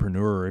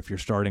entrepreneur if you're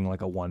starting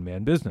like a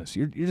one-man business.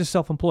 You're just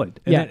self-employed,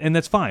 and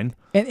that's fine.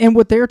 And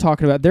what they're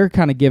talking about, they're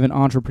kind of giving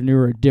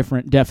entrepreneur a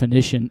different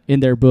definition in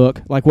their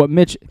book. Like what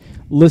Mitch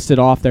listed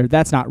off there,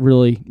 that's not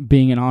really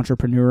being an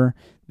entrepreneur.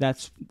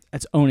 That's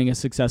owning a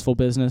successful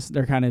business.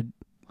 They're kind of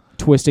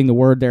twisting the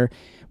word there.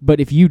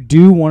 But if you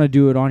do want to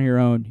do it on your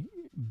own,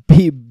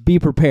 be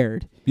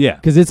prepared. Yeah.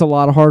 Because it's a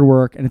lot of hard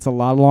work and it's a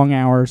lot of long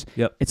hours.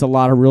 Yep. It's a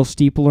lot of real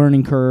steep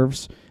learning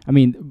curves. I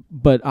mean,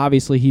 but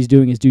obviously he's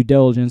doing his due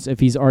diligence if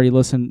he's already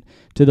listened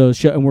to those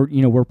shows, and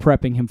we're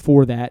prepping him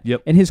for that.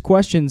 Yep. And his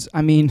questions,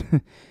 I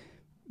mean,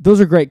 those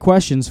are great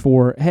questions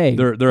for, hey.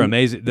 They're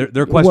amazing.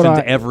 They're questions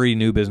every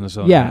new business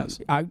owner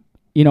has.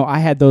 I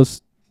had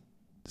those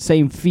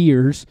same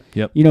fears.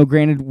 Yep.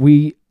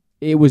 Granted,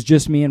 it was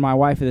just me and my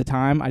wife at the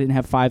time. I didn't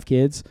have 5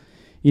 kids.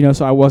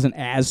 So I wasn't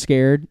as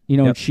scared,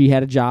 Yep. and she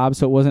had a job,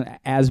 so it wasn't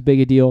as big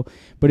a deal.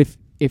 But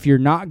if you're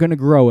not going to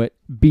grow it,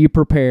 be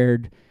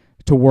prepared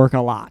to work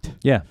a lot.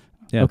 Yeah.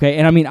 Yeah. Okay.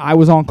 And I mean, I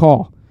was on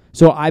call.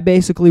 So I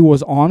basically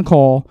was on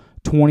call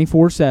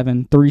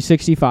 24/7,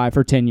 365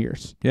 for 10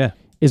 years. Yeah.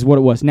 Is what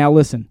it was. Now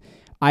listen,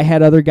 I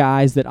had other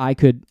guys that I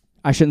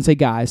shouldn't say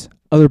guys,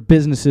 other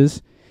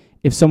businesses.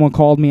 If someone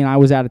called me and I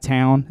was out of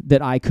town,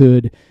 that I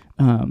could,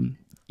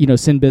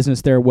 send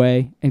business their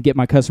way and get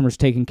my customers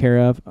taken care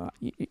of.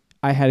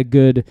 I had a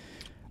good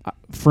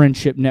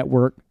friendship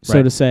network, so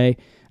right. to say,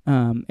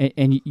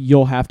 and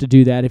you'll have to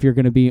do that if you're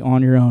going to be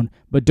on your own.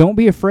 But don't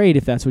be afraid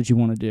if that's what you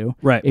want to do.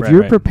 Right. If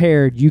you're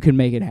prepared, you can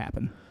make it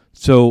happen.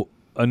 So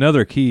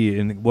another key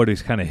in what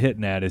he's kind of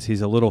hitting at is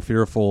he's a little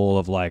fearful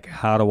of like,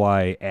 how do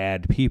I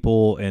add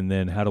people, and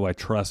then how do I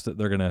trust that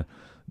they're going to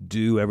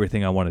do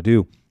everything I want to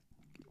do?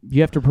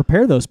 You have to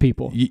prepare those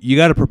people. You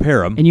got to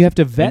prepare them, and you have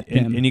to vet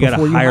them, and you got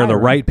to hire the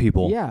right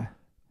people. Yeah.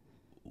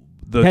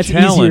 That's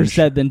challenge, easier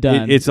said than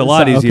done. It's a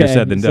lot easier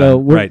said than done. So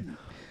right.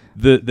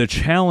 The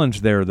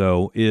challenge there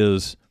though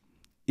is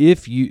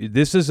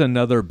this is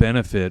another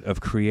benefit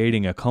of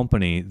creating a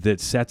company that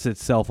sets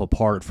itself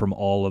apart from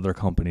all other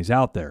companies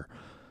out there.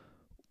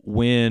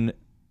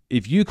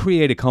 If you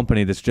create a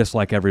company that's just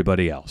like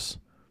everybody else,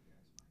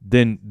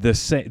 then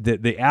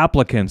the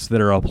applicants that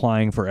are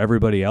applying for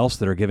everybody else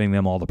that are giving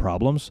them all the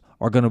problems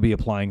are going to be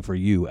applying for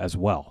you as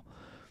well.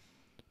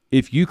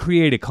 If you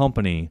create a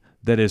company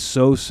that is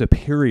so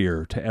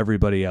superior to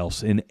everybody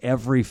else in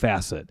every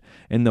facet,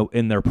 in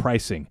their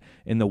pricing,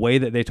 in the way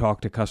that they talk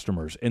to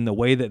customers, in the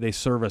way that they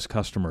service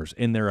customers,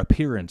 in their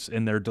appearance,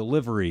 in their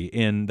delivery,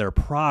 in their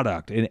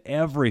product, in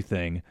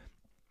everything,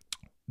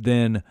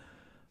 then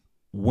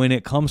when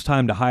it comes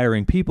time to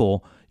hiring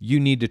people, you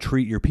need to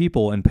treat your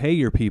people and pay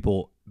your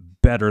people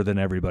better than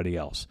everybody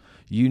else.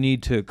 You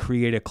need to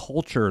create a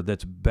culture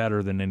that's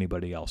better than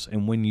anybody else.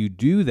 And when you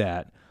do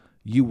that,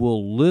 you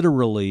will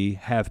literally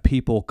have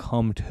people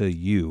come to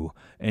you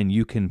and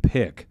you can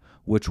pick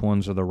which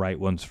ones are the right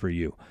ones for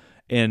you.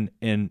 And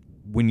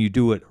when you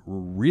do it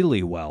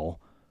really well,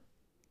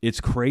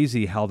 it's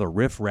crazy how the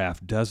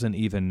riffraff doesn't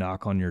even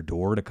knock on your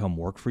door to come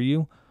work for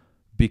you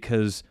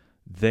because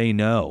they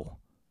know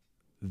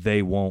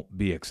they won't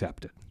be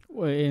accepted.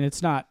 Well, and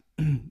it's not,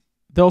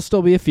 there'll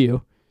still be a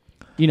few,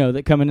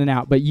 that come in and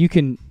out, but you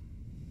can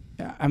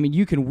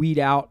weed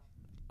out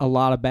a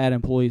lot of bad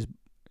employees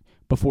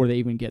before they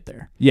even get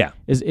there. Yeah.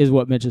 Is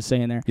what Mitch is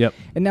saying there. Yep.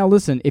 And now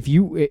listen,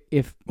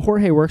 if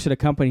Jorge works at a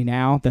company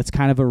now that's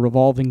kind of a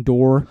revolving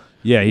door.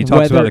 Yeah, he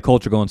talks about the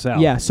culture going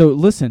south. Yeah, so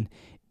listen,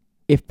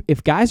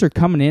 if guys are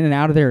coming in and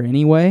out of there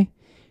anyway,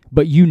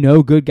 but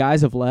good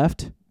guys have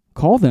left,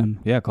 call them.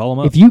 Yeah, call them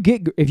up.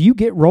 If you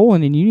get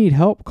rolling and you need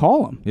help,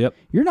 call them. Yep.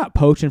 You're not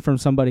poaching from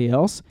somebody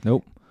else.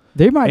 Nope.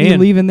 They might be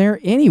leaving there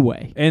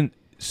anyway. And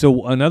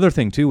so another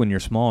thing too, when you're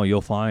small,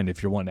 you'll find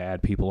if you're wanting to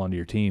add people onto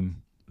your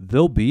team,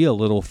 they'll be a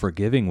little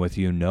forgiving with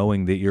you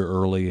knowing that you're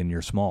early and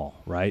you're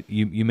small, right?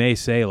 You may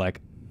say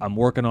like, I'm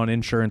working on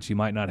insurance. You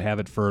might not have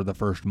it for the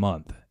first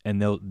month,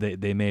 and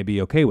they may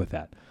be okay with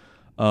that.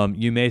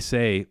 You may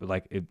say,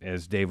 like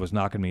as Dave was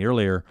knocking me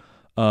earlier,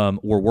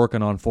 we're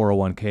working on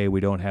 401k. We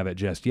don't have it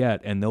just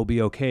yet, and they'll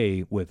be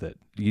okay with it.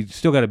 You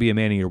still got to be a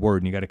man of your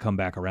word, and you got to come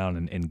back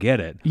around and get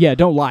it. Yeah,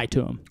 don't lie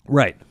to them.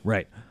 Right.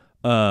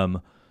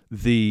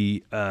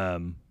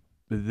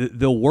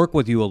 They'll work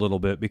with you a little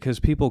bit because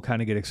people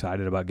kind of get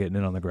excited about getting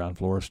in on the ground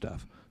floor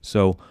stuff.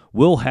 So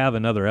we'll have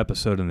another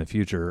episode in the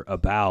future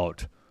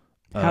about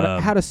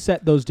how to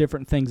set those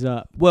different things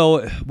up.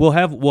 Well, we'll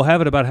have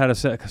it about how to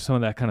set some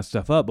of that kind of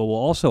stuff up, but we'll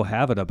also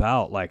have it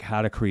about like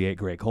how to create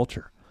great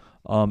culture,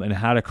 and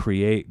how to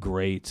create a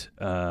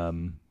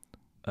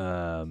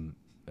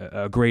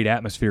great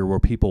atmosphere where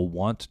people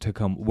want to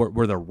come,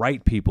 where the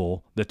right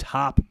people, the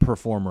top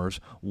performers,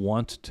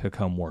 want to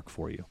come work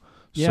for you.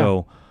 Yeah.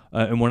 So,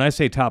 and when I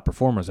say top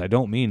performers, I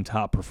don't mean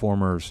top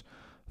performers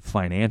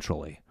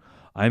financially.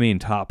 I mean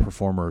top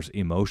performers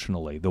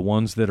emotionally, the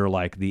ones that are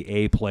like the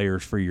A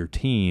players for your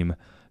team,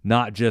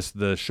 not just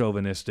the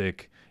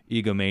chauvinistic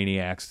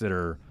egomaniacs that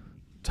are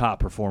top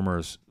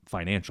performers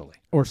financially.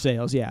 Or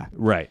sales, yeah.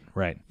 Right.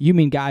 You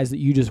mean guys that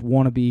you just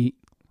want to be,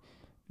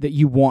 that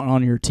you want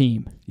on your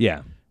team.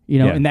 Yeah.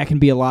 Yeah. And that can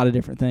be a lot of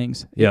different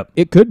things. Yep.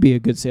 It could be a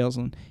good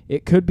salesman.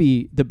 It could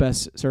be the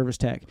best service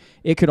tech.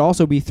 It could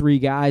also be 3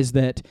 guys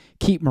that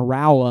keep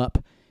morale up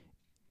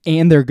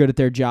and they're good at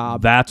their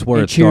job. That's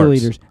where it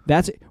cheerleaders. starts.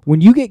 That's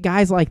when you get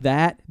guys like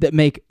that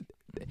make.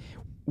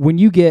 When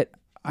you get,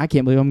 I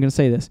can't believe I'm going to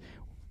say this.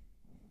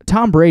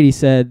 Tom Brady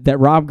said that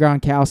Rob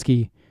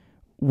Gronkowski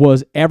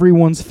was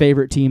everyone's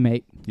favorite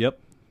teammate. Yep.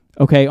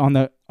 Okay, on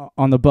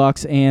the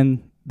Bucks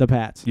and the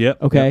Pats.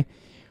 Yep. Okay. Yep.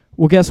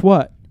 Well, guess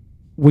what?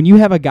 When you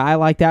have a guy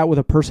like that with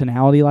a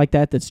personality like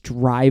that that's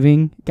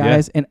driving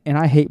guys, and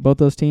I hate both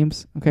those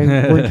teams. Okay,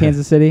 we're in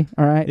Kansas City.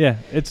 All right. Yeah,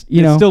 it's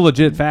still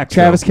legit facts.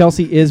 Travis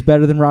Kelce is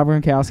better than Rob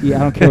Gronkowski. I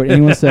don't care what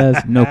anyone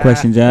says. No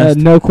questions asked.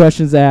 No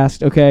questions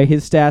asked. Okay,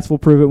 his stats will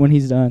prove it when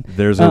he's done.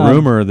 There's a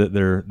rumor that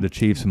the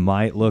Chiefs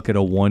might look at a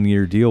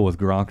 1-year deal with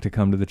Gronk to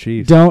come to the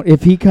Chiefs. Don't.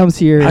 If he comes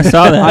here, I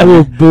saw that. I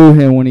will boo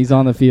him when he's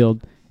on the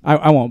field.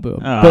 I won't boo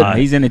him. But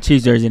he's in a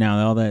Chiefs jersey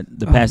now. All that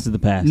the past is the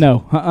past.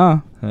 No,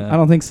 I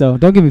don't think so.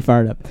 Don't get me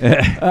fired up.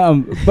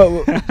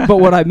 But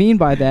what I mean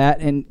by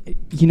that, and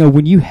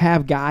when you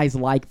have guys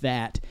like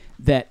that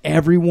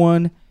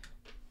everyone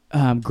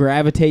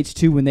gravitates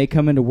to when they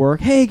come into work.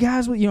 Hey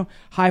guys,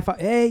 high five.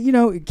 Hey,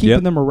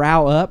 keeping the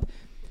morale up,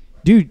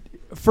 dude.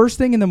 First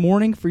thing in the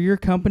morning for your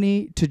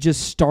company to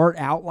just start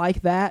out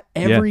like that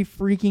every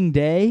freaking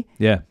day.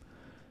 Yeah,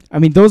 I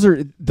mean those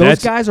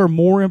guys are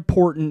more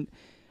important.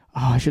 Oh,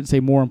 I shouldn't say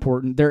more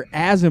important. They're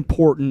as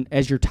important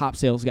as your top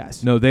sales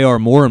guys. No, they are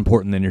more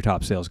important than your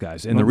top sales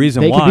guys. And the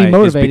reason they why could be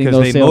is because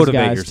those they sales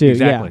motivate guys your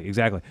too.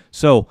 Exactly.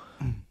 So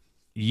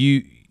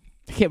I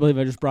can't believe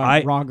I just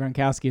brought Ron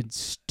Gronkowski and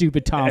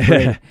stupid Tom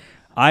Brady.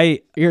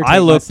 I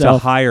look to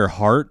hire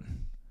heart.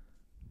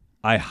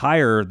 I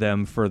hire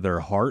them for their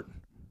heart,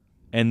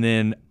 and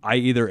then I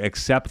either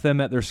accept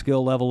them at their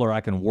skill level or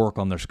I can work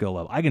on their skill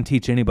level. I can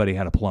teach anybody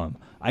how to plumb.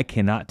 I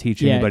cannot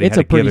teach anybody it's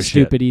how a to pretty give a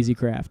stupid easy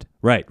craft.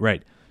 shit.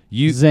 Right.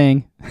 You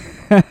Zing.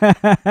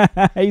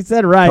 He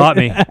said right.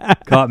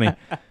 Caught me.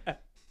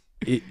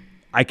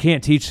 I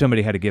can't teach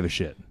somebody how to give a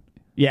shit.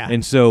 Yeah.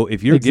 And so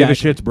if your give a Exactly.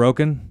 shit's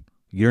broken,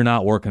 you're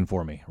not working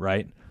for me,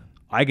 right?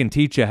 I can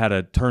teach you how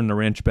to turn the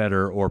wrench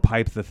better or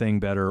pipe the thing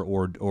better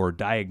or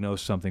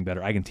diagnose something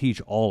better. I can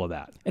teach all of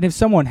that. And if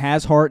someone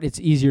has heart, it's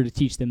easier to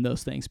teach them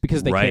those things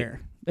because they Right.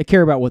 care. They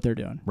care about what they're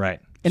doing. Right.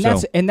 And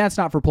So- that's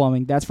not for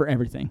plumbing. That's for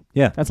everything.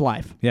 Yeah. That's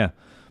life. Yeah.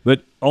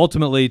 But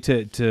ultimately,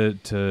 to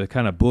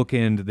kind of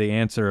bookend the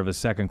answer of a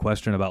second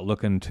question about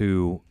looking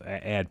to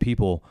add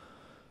people,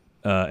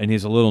 and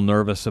he's a little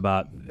nervous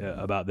about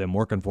them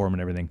working for him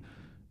and everything.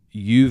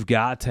 You've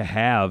got to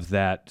have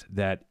that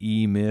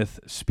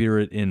E-Myth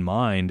spirit in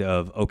mind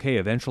of, okay,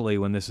 eventually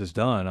when this is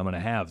done, I'm going to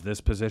have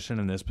this position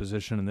and this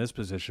position and this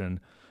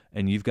position,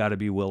 and you've got to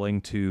be willing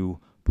to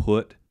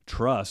put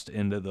trust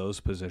into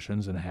those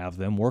positions and have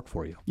them work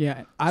for you.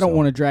 Yeah, I don't So-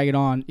 want to drag it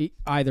on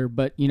either,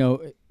 but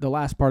the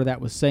last part of that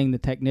was saying the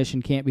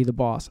technician can't be the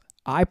boss.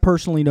 I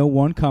personally know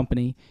one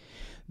company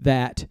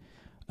that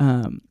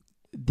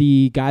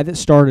the guy that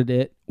started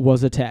it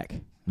was a tech,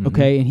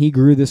 okay, and he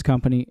grew this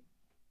company,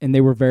 and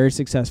they were very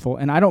successful.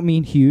 And I don't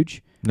mean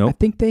huge. Nope. I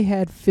think they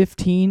had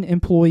 15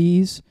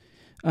 employees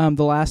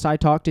the last I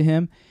talked to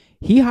him.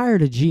 He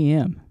hired a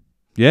GM.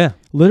 Yeah.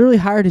 Literally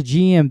hired a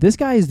GM. This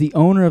guy is the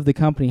owner of the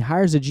company,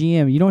 hires a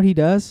GM. You know what he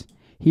does?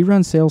 He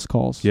runs sales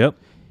calls. Yep.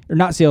 Or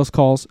not sales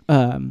calls,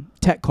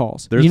 tech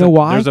calls. There's You know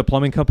why? There's a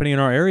plumbing company in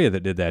our area that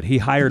did that. He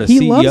hired a he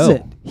CEO. loves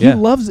it. He Yeah.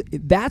 loves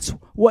it. That's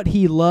what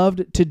he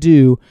loved to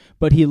do,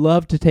 but he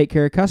loved to take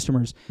care of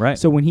customers. Right.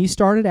 So when he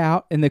started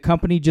out and the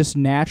company just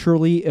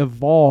naturally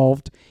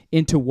evolved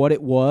into what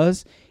it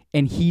was,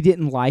 and he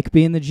didn't like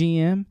being the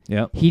GM,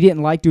 Yep. he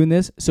didn't like doing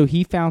this, so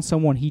he found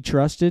someone he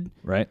trusted,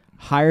 Right.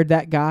 hired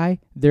that guy.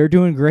 They're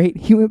doing great.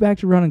 He went back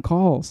to running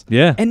calls.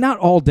 Yeah. And not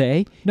all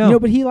day. No.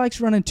 But he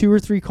likes running 2 or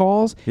 3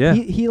 calls. Yeah.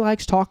 He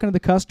likes talking to the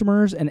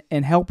customers and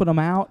helping them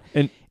out.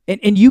 And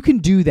you can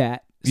do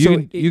that.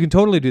 you can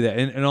totally do that.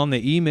 And on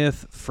the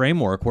E-Myth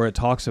framework where it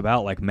talks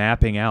about like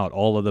mapping out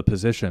all of the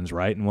positions,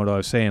 right? And what I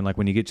was saying, like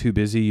when you get too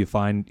busy, you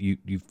find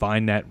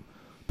that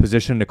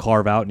position to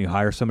carve out and you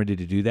hire somebody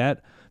to do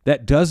that.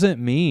 That doesn't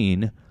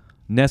mean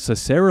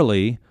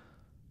necessarily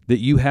that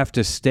you have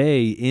to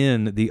stay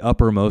in the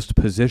uppermost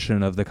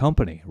position of the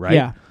company, right?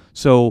 Yeah.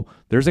 So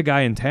there's a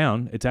guy in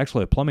town, it's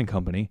actually a plumbing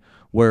company,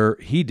 where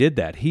he did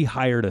that. He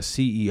hired a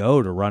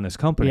CEO to run his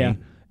company, Yeah.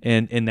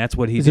 and that's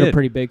what he Is did. it a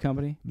pretty big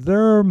company?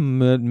 They're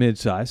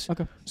mid-size.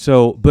 Okay.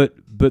 So, but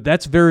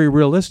that's very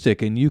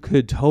realistic, and you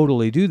could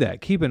totally do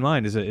that. Keep in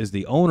mind, as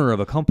the owner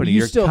of a company, You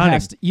you're still kind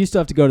have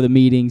to go to the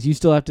meetings. You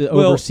still have to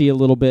Well, oversee a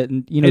little bit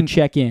and and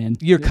check in.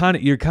 you're kind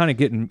of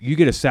getting, you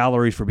get a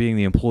salary for being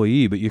the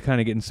employee, but you're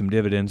kind of getting some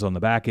dividends on the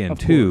back end Of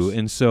too. course.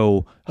 And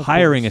so Of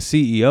hiring course. a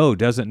CEO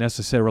doesn't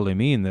necessarily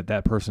mean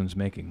that person's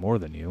making more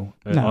than you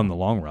No. on the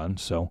long run.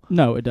 So,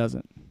 No, it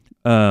doesn't.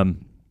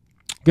 um,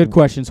 Good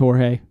questions,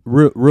 Jorge.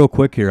 real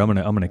quick here, I'm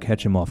gonna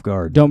catch him off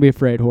guard. Don't be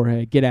afraid,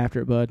 Jorge. Get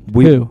after it, bud.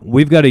 Who?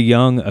 We've got a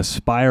young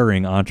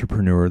aspiring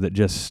entrepreneur that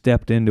just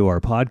stepped into our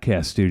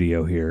podcast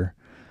studio here.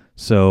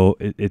 So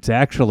it's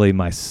actually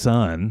my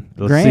son.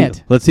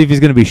 Grant. Let's see if he's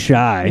going to be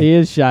shy. He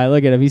is shy.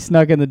 Look at him. He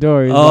snuck in the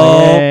door. He's Oh.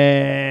 like,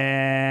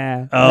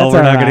 yeah. Oh, That's we're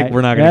all not gonna right.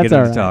 we're not gonna That's get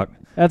all into right. talk.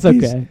 That's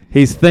okay.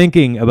 He's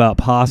thinking about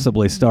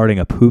possibly starting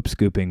a poop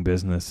scooping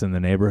business in the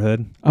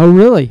neighborhood. Oh,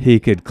 really?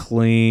 He could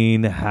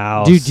clean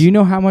house. Dude, do you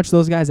know how much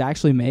those guys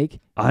actually make?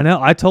 I know.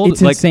 I told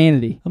It's like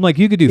insanity. I'm like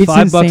you could do It's $5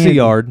 a insanity.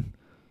 yard,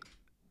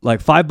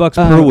 like $5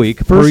 per week.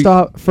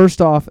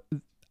 First off,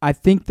 I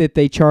think that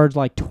they charge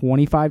like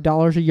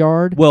 $25 a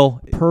yard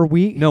well, per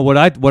week. no. What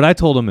I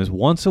told him is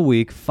once a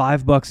week,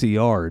 $5 a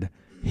yard.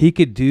 He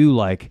could do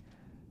like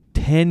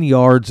 10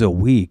 yards a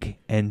week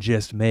and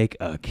just make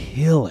a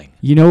killing.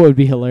 You know what would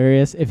be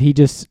hilarious if he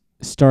just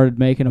started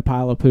making a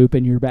pile of poop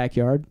in your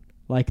backyard?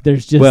 Like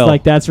there's just Well-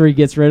 like that's where he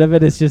gets rid of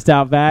it. It's just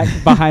out back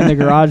behind the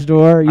garage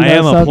door. You I know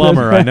am a something?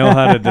 plumber. I know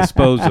how to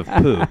dispose of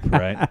poop,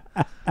 right?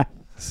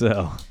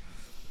 So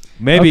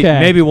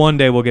maybe one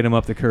day we'll get him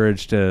up the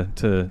courage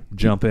to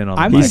jump in on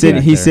the I'm mic thinking-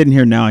 back He's there. sitting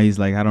here now. He's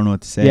like, I don't know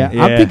what to say. Yeah,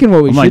 Yeah. I'm thinking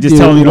what we I'm should like, just do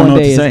tell him you don't one know what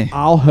day to is say.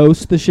 I'll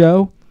host the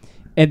show,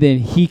 and then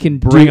he can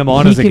Bring him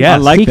on as a can- guest. I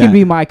like he can that.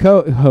 be my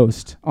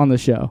co-host on the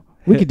show.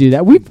 We could do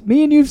that.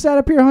 Me and you've sat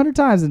up here 100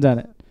 times and done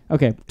it.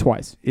 Okay,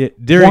 twice.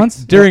 Once.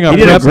 During our He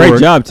did a prep great work,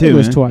 job It too,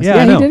 was man. twice. Yeah, I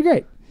Yeah, know. he did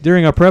great.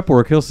 During our prep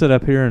work, he'll sit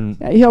up here and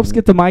Yeah, he helps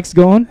get the mics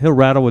going. he'll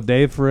rattle with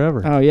Dave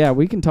forever. Oh yeah,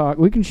 we can talk.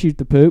 We can shoot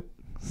the poop.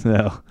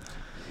 So,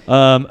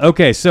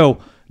 okay. So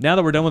now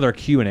that we're done with our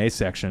Q&A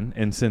section,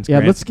 and since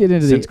Let's get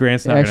into since the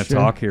Grant's not going to extra.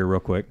 talk here real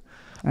quick,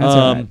 That's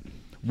all right.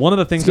 one of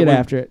the things Let's get that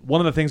after it.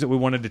 one of the things that we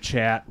wanted to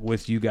chat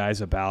with you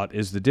guys about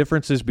is the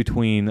differences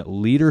between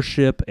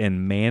leadership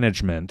and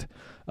management,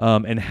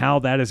 and how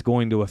that is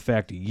going to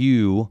affect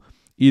you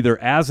either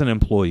as an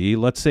employee.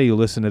 Let's say you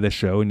listen to this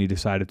show and you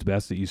decide it's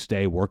best that you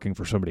stay working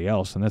for somebody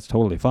else, and that's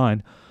totally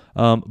fine.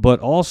 but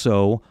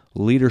also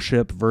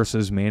leadership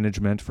versus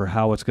management for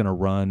how it's going to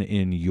run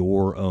in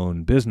your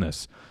own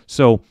business.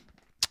 So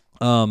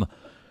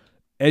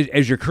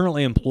as you're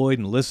currently employed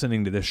and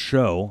listening to this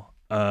show,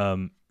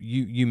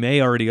 you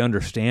may already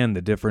understand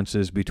the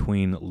differences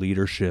between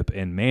leadership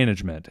and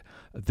management.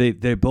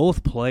 They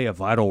both play a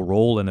vital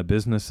role in a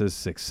business's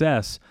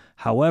success.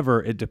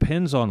 However, it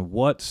depends on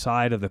what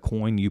side of the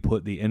coin you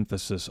put the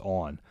emphasis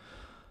on.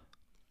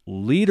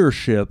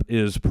 Leadership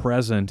is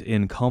present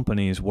in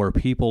companies where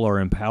people are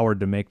empowered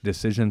to make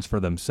decisions for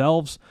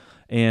themselves,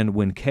 and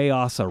when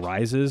chaos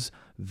arises,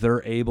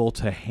 they're able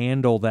to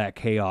handle that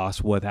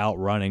chaos without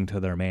running to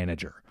their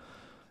manager.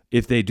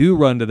 If they do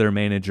run to their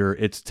manager,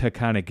 it's to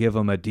kind of give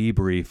them a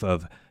debrief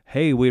of,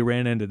 hey, we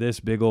ran into this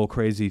big old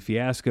crazy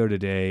fiasco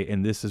today,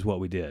 and this is what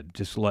we did,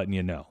 just letting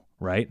you know,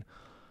 right?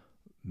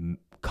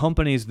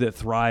 Companies that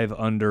thrive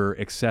under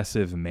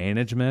excessive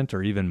management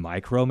or even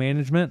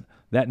micromanagement,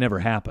 that never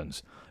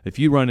happens. If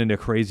you run into a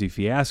crazy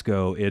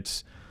fiasco,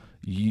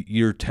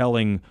 you're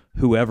telling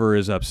whoever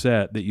is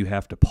upset that you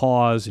have to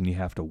pause and you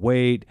have to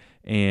wait,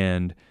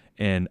 and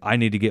I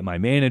need to get my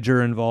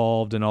manager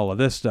involved and all of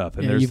this stuff.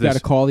 And you've got to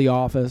call the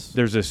office.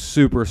 There's a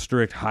super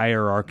strict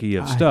hierarchy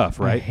of stuff,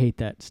 right? I hate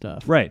that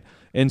stuff. Right.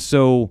 And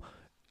so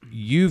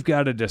you've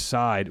got to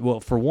decide, well,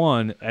 for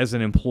one, as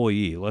an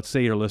employee, let's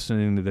say you're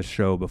listening to this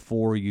show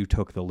before you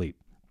took the leap.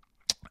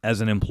 As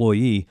an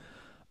employee,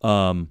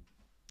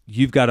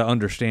 you've got to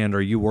understand,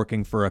 are you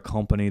working for a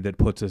company that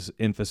puts this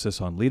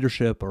emphasis on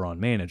leadership or on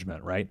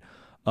management, right?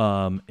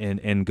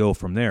 And go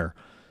from there.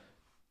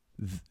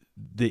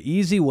 The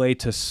easy way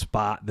to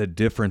spot the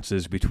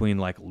differences between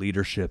like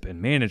leadership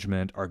and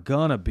management are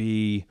gonna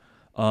be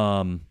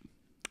Home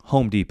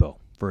Depot,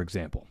 for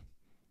example.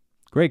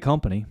 Great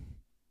company.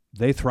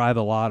 They thrive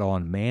a lot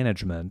on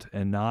management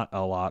and not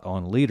a lot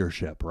on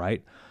leadership,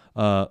 right?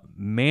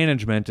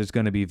 Management is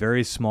going to be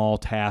very small,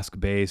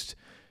 task-based.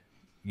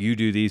 You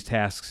do these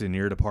tasks in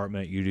your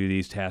department, you do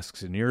these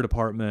tasks in your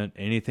department.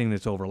 Anything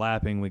that's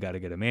overlapping, we got to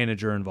get a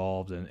manager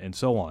involved and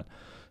so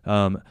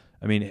on.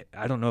 I mean,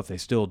 I don't know if they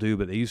still do,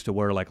 but they used to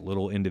wear like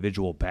little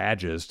individual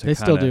badges. They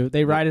still do.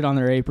 They write it on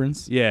their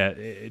aprons. Yeah,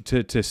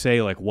 to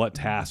say like what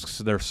tasks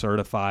they're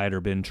certified or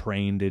been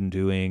trained in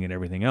doing and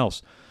everything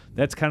else.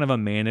 That's kind of a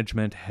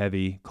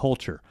management-heavy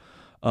culture.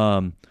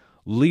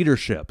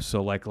 Leadership,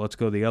 so like let's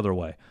go the other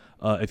way.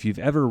 If you've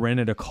ever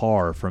rented a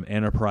car from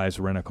Enterprise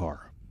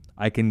Rent-A-Car,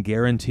 I can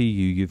guarantee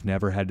you've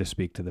never had to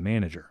speak to the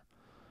manager,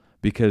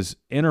 because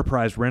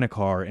Enterprise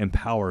Rent-A-Car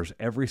empowers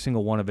every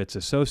single one of its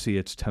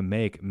associates to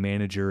make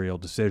managerial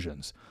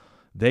decisions.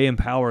 They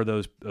empower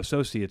those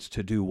associates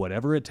to do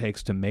whatever it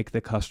takes to make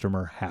the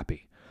customer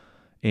happy.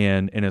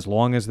 And as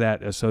long as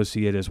that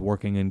associate is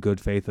working in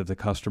good faith of the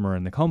customer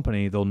and the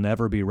company, they'll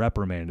never be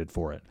reprimanded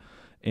for it.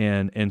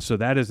 And so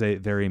that is a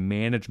very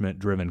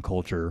management-driven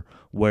culture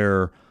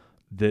where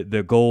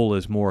the goal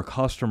is more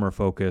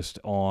customer-focused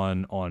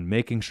on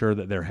making sure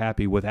that they're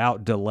happy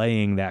without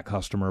delaying that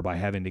customer by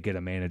having to get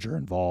a manager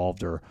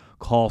involved or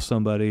call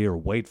somebody or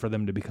wait for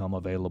them to become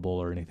available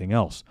or anything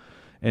else.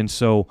 And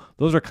so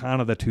those are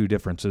kind of the two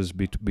differences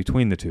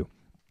between the two.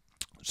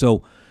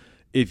 So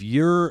if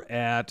you're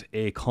at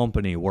a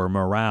company where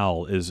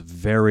morale is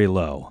very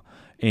low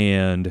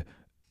and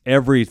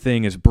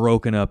everything is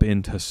broken up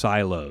into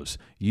silos,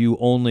 you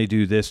only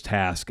do this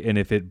task, and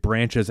if it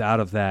branches out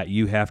of that,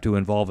 you have to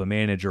involve a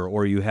manager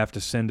or you have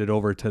to send it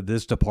over to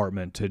this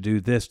department to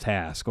do this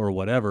task or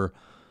whatever,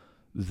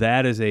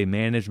 that is a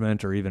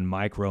management or even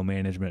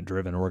micromanagement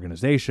driven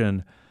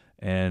organization,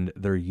 and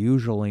they're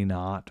usually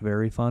not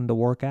very fun to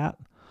work at.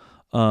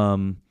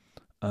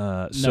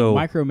 So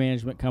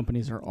micromanagement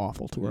companies are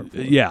awful to work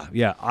for. Yeah.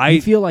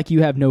 You feel like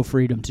you have no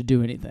freedom to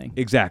do anything.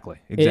 Exactly.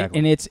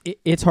 And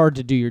it's hard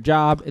to do your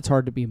job. It's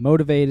hard to be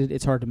motivated.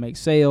 It's hard to make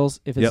sales.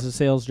 If it's a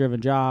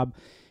sales-driven job,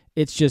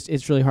 it's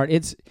really hard.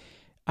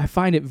 I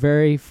find it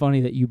very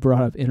funny that you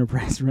brought up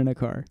Enterprise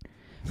Rent-A-Car.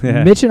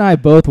 Yeah. Mitch and I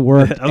both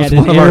worked at an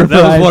Enterprise.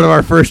 That was one of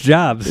our first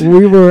jobs.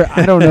 We were,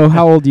 I don't know,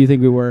 how old do you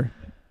think we were?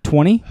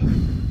 20?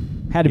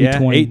 Had to be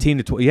 20. 18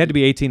 to 20. You had to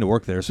be 18 to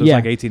work there, so it's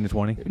like 18 to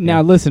 20.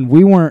 Now, listen,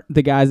 we weren't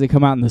the guys that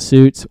come out in the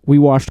suits. We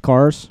washed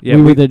cars. Yeah,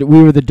 we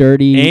were the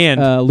dirty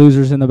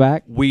losers in the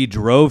back. We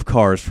drove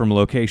cars from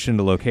location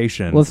to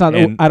location. Well, it's not.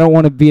 I don't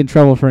want to be in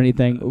trouble for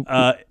anything.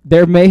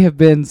 There may have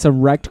been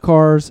some wrecked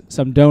cars,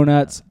 some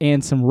donuts,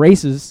 and some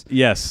races.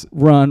 Yes,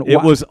 run.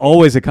 It was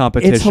always a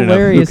competition of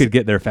who could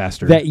get there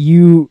faster. That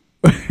you,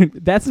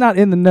 that's not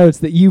in the notes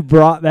that you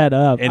brought that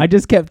up. And I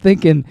just kept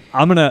thinking,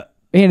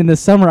 And in the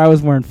summer, I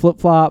was wearing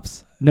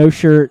flip-flops, no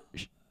shirt.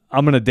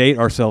 I'm going to date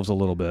ourselves a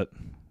little bit.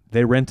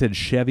 They rented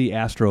Chevy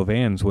Astro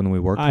vans when we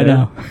worked there. I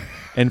know.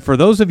 And for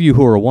those of you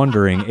who are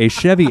wondering, a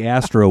Chevy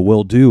Astro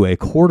will do a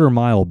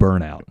quarter-mile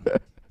burnout.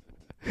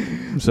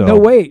 So no,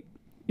 wait.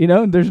 You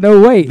know, there's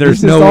no weight.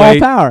 There's This no is all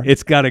weight. power.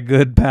 It's got a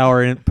good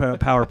power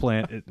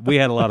plant. We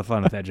had a lot of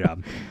fun with that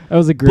job. That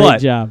was a great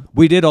But job.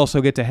 we did also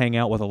get to hang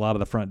out with a lot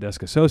of the front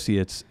desk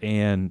associates,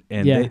 and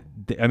Yeah.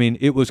 I mean,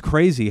 it was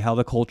crazy how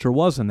the culture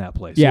was in that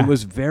place. Yeah. It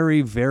was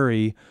very,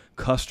 very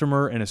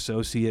customer and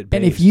associate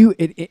based. And if you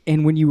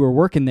and when you were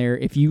working there,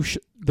 if you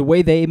the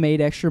way they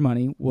made extra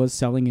money was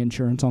selling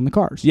insurance on the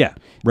cars. yeah,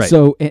 right.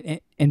 So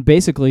and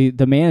basically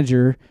the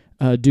manager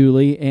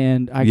Dooley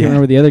and I can't Yeah.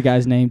 remember the other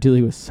guy's name.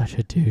 Dooley was such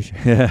a douche.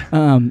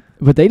 yeah,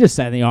 But they just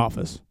sat in the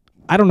office.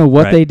 I don't know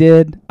what Right. they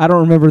did. I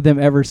don't remember them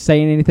ever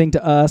saying anything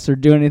to us or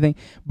doing anything.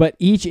 But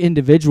each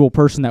individual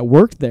person that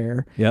worked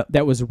there Yep.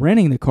 that was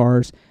renting the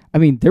cars, I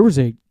mean, there was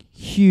a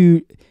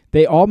huge.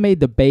 They all made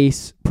the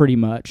base pretty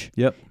much,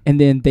 yep. and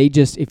then they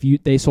just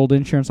they sold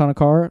insurance on a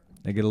car,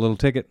 They get a little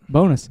ticket.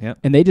 bonus. Yep.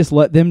 And they just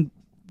let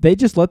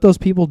those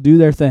people do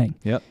their thing.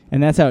 Yep.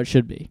 And that's how it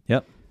should be.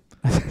 Yep.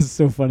 It's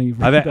so funny. you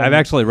brought I've that up.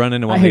 actually run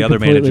into one I of the had other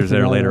completely managers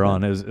there forgot later about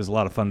on. It was a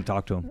lot of fun to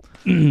talk to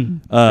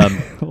him. A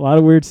lot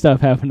of weird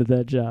stuff happened at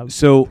that job.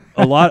 So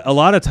a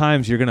lot of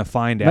times you're gonna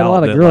find Met out a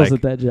lot of that, girls like,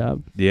 at that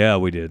job. yeah,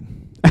 we did.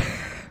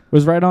 It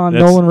was right on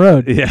That's- Nolan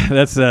Road. Yeah,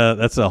 that's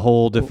a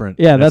whole different.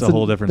 Yeah, that's a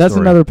whole different. That's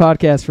story. another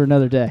podcast for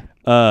another day.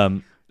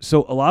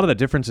 So a lot of the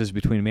differences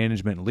between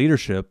management and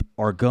leadership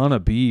are gonna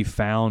be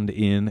found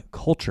in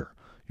culture.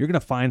 You're gonna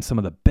find some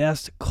of the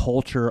best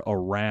culture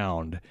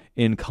around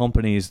in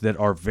companies that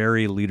are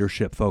very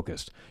leadership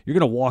focused. You're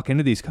gonna walk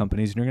into these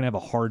companies and you're gonna have a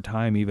hard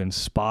time even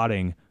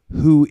spotting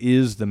who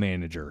is the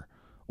manager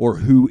or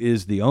who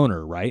is the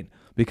owner, right?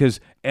 Because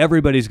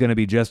everybody's gonna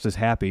be just as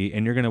happy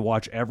and you're gonna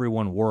watch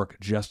everyone work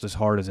just as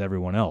hard as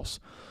everyone else.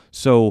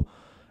 So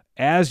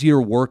as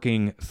you're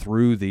working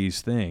through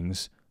these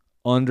things,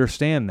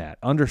 understand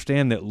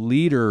that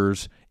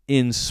leaders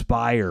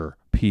inspire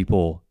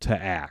people to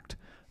act.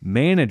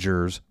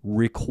 Managers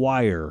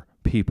require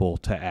people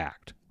to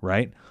act,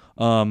 right?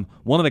 One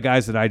of the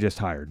guys that I just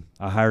hired,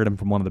 I hired him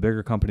from one of the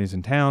bigger companies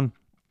in town.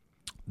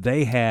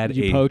 They had Did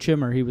you poach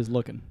him or he was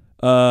looking?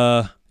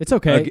 It's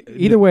okay. ag-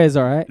 Either way is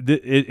all right.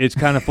 It's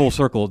kind of full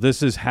circle.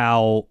 This is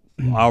how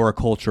our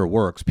culture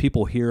works.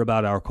 People hear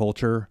about our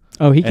culture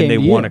Oh, he came and they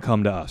to you. want to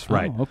come to us,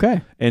 right? Oh,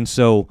 okay. And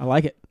so I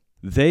like it.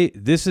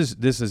 this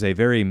is a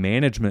very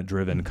management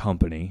driven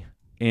company,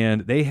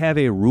 and they have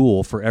a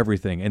rule for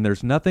everything, and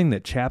there's nothing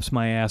that chaps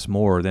my ass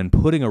more than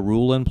putting a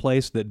rule in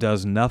place that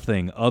does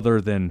nothing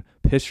other than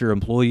piss your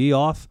employee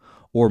off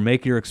or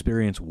make your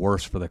experience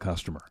worse for the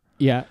customer.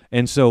 Yeah.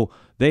 And so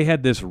they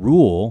had this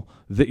rule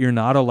that you're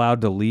not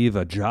allowed to leave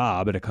a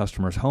job at a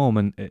customer's home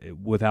and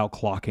without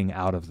clocking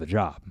out of the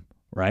job,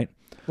 right?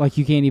 Like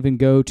you can't even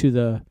go to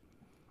the.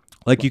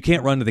 Like you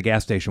can't run to the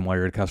gas station while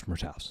you're at a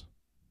customer's house,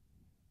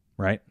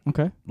 right?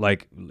 Okay.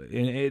 Like,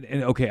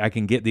 and okay, I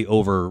can get the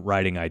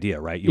overriding idea,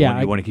 right? Yeah,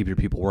 You want to keep your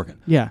people working.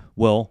 Yeah.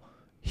 Well,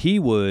 he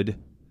would.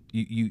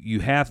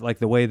 You have, like,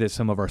 the way that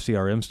some of our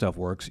CRM stuff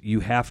works.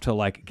 You have to,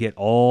 like, get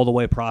all the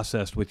way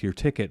processed with your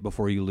ticket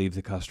before you leave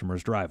the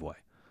customer's driveway,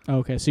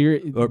 Okay. So you're.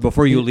 or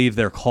before you leave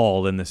their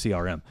call in the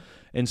CRM.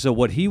 And so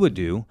what he would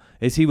do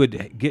is he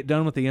would get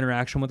done with the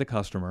interaction with the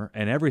customer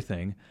and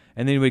everything,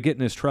 and then he would get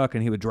in his truck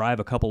and he would drive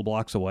a couple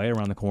blocks away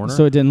around the corner.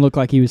 So it didn't look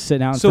like he was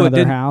sitting out in front of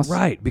their house.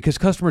 Right, because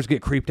customers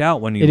get creeped out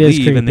when you It is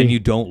leave and then creepy. you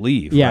don't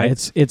leave. Yeah,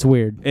 right? it's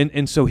weird.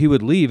 And so he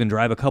would leave and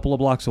drive a couple of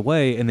blocks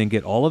away and then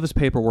get all of his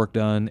paperwork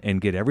done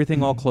and get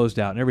everything all closed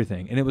out and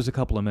everything. And it was a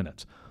couple of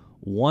minutes.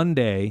 One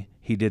day,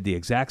 he did the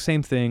exact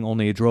same thing,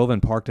 only he drove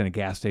and parked in a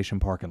gas station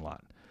parking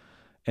lot.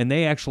 And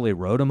they actually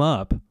wrote him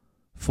up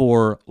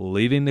for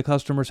leaving the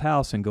customer's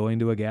house and going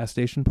to a gas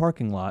station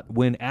parking lot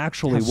when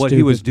actually How what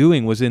he was stupid.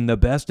 doing was in the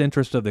best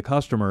interest of the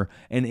customer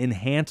and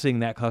enhancing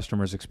that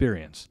customer's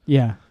experience.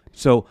 Yeah.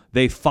 So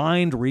they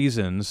find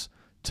reasons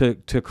to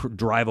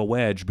drive a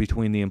wedge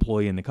between the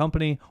employee and the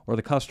company or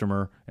the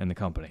customer and the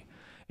company.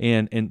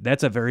 And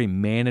that's a very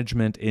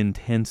management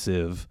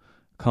intensive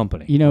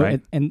company. You know,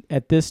 right? and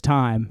at this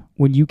time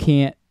when you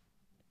can't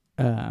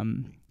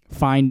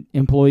find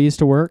employees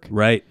to work,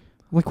 Right.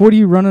 like what are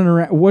you running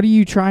around? What are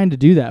you trying to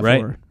do that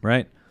Right. for?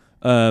 Right.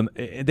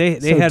 They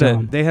So had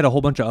dumb. they had a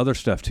whole bunch of other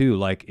stuff too.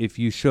 Like if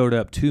you showed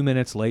up 2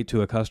 minutes late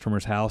to a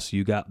customer's house,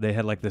 they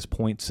had like this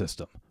point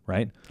system,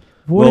 right?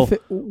 What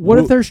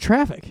if there's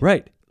traffic?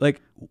 Right.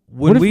 Like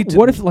when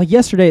What if like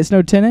yesterday it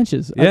snowed 10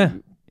 inches? Yeah.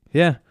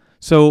 Yeah.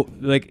 So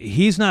like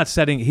he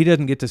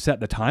doesn't get to set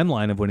the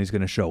timeline of when he's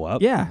going to show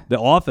up. Yeah. The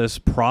office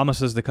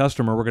promises the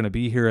customer we're going to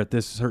be here at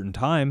this certain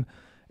time,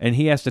 and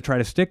he has to try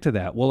to stick to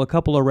that. Well, a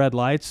couple of red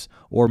lights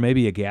or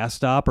maybe a gas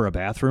stop or a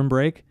bathroom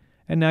break,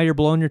 and now you're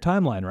blowing your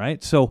timeline,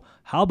 right? So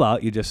how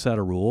about you just set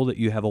a rule that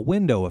you have a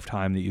window of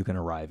time that you can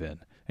arrive in,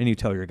 and you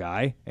tell your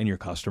guy and your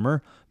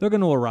customer they're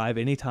going to arrive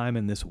anytime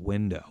in this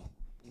window.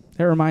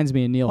 That reminds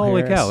me of Neil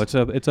Holy Harris.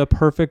 cow, it's a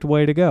perfect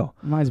way to go.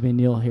 Reminds me of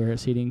Neil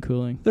Harris Heating and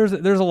Cooling. There's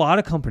a lot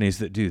of companies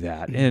that do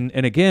that. And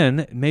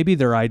again, maybe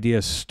their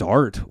ideas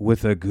start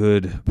with a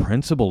good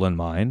principle in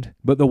mind,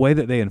 but the way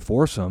that they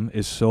enforce them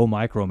is so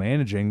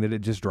micromanaging that it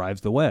just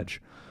drives the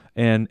wedge.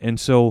 And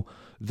so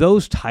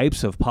those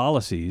types of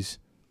policies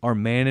are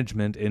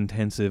management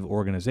intensive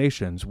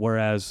organizations,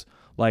 whereas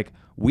like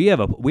we have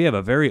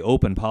a very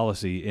open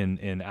policy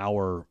in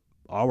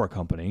our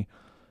company.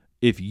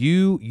 If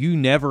you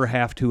never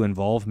have to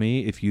involve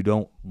me if you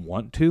don't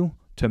want to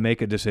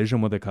make a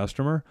decision with a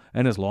customer,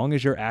 and as long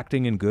as you're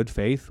acting in good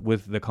faith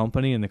with the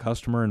company and the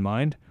customer in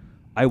mind,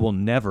 I will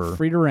never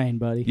Free to reign,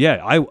 buddy.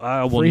 Yeah, I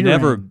will Free to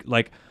never reign.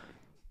 like.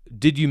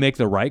 Did you make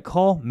the right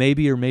call?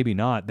 Maybe or maybe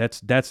not.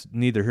 That's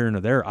neither here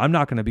nor there. I'm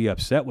not going to be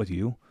upset with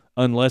you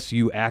unless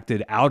you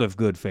acted out of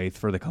good faith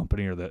for the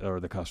company or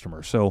the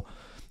customer. So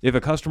if a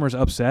customer's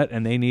upset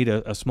and they need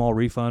a small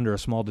refund or a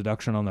small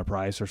deduction on their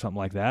price or something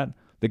like that,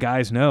 the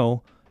guys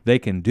know they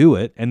can do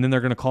it, and then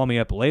they're going to call me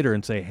up later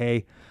and say,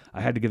 "Hey,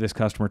 I had to give this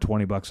customer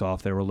 $20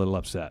 off. They were a little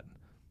upset."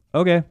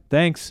 Okay,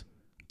 thanks.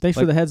 Thanks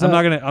for the heads I'm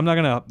up. not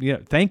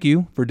gonna thank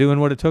you for doing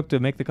what it took to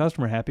make the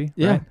customer happy.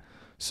 Yeah. Right?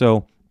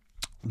 So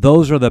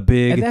those are the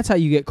big And that's how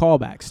you get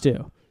callbacks too.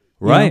 You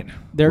right. know,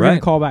 they're going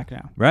to call back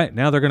now. Right.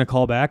 Now they're going to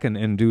call back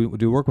and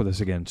do work with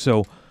us again.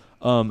 So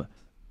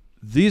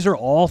these are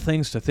all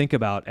things to think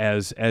about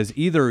as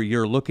either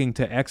you're looking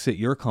to exit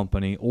your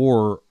company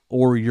or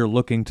you're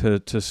looking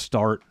to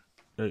start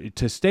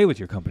to stay with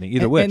your company.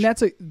 Either way.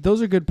 And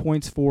those are good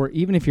points for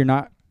even if you're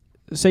not,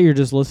 say you're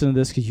just listening to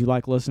this because you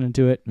like listening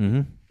to it.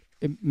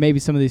 Mm-hmm. Maybe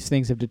some of these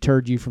things have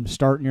deterred you from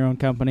starting your own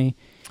company.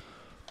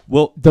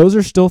 Well, those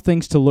are still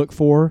things to look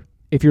for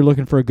if you're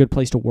looking for a good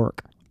place to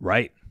work.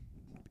 Right.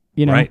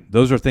 You know? Right.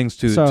 Those are things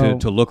to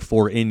So- look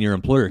for in your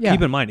employer. Yeah.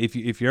 Keep in mind,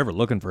 if you're ever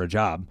looking for a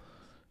job,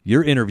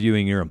 you're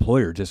interviewing your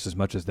employer just as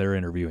much as they're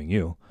interviewing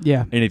you.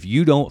 Yeah. And if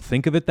you don't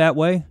think of it that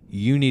way,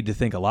 you need to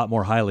think a lot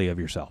more highly of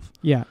yourself.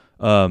 Yeah.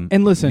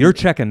 And listen, You're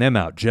checking them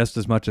out just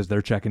as much as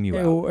they're checking you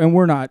out. and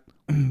we're not,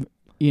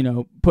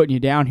 putting you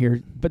down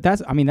here, but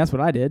that's what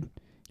I did.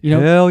 You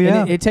know, Hell and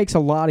yeah. it takes a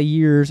lot of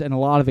years and a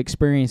lot of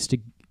experience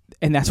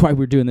and that's why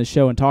we're doing this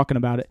show and talking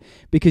about it,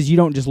 because you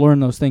don't just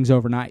learn those things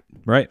overnight.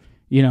 Right.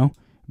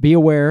 Be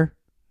aware,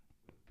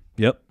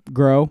 Yep.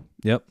 grow,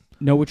 Yep.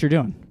 know what you're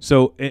doing.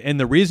 So, and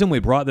the reason we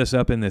brought this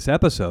up in this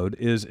episode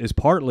is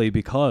partly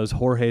because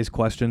Jorge's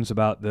questions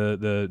about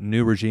the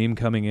new regime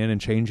coming in and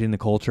changing the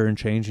culture and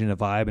changing the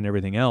vibe and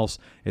everything else.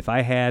 If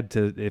I had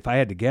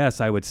to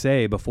guess, I would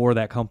say before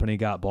that company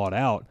got bought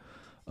out,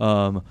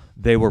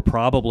 they were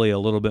probably a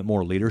little bit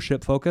more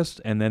leadership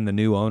focused, and then the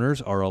new owners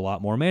are a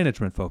lot more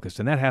management focused,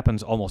 and that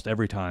happens almost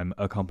every time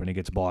a company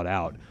gets bought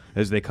out,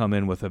 as they come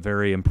in with a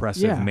very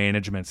impressive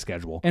management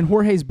schedule. And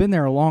Jorge's been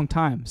there a long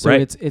time, so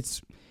Right.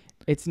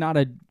 it's not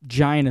a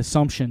giant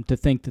assumption to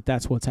think that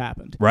that's what's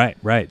happened.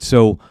 Right.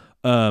 So,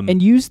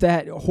 And use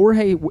that.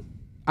 Jorge,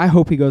 I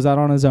hope he goes out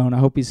on his own. I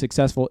hope he's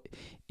successful.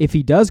 If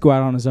he does go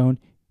out on his own,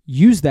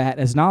 use that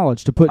as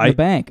knowledge to put in the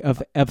bank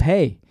of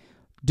hey,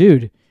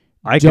 dude,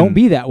 don't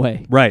be that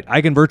way. Right.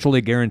 I can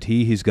virtually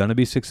guarantee he's going to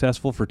be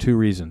successful for two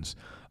reasons.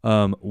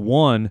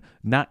 One,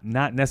 not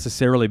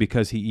necessarily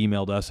because he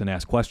emailed us and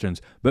asked questions,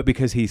 but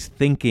because he's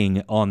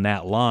thinking on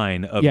that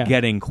line of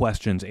getting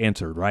questions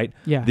answered, right?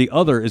 Yeah. The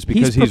other is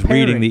because he's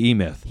reading the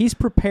E-Myth. He's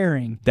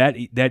preparing. That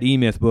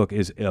E-Myth book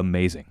is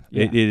amazing.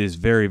 Yeah. It is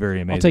very,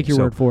 very amazing. I'll take your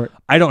word for it.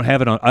 I don't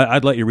have it on.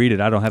 I'd let you read it.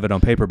 I don't have it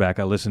on paperback.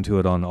 I listen to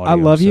it on audio. I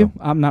love you.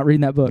 so- I'm not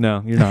reading that book.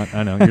 No, you're not.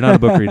 I know you're not a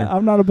book reader.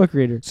 I'm not a book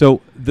reader. So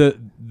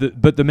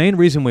but the main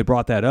reason we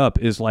brought that up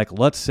is, like,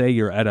 let's say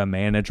you're at a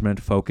management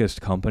focused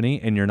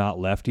company and you're not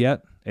left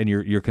yet and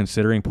you're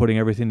considering putting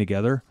everything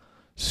together.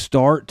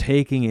 Start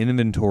taking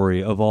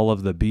inventory of all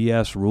of the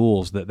BS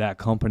rules that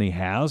company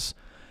has,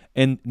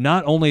 and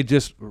not only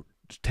just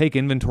take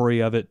inventory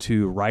of it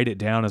to write it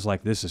down as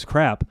like, this is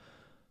crap.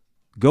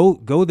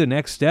 Go the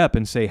next step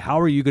and say, how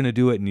are you going to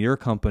do it in your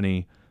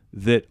company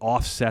that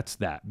offsets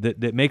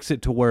that makes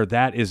it to where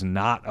that is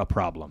not a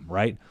problem,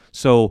 right?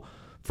 So,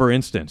 for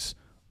instance,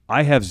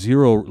 I have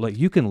zero, like,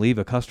 you can leave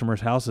a customer's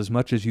house as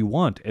much as you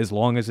want as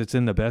long as it's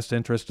in the best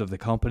interest of the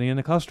company and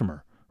the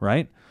customer,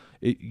 right?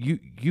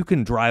 You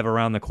can drive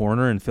around the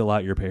corner and fill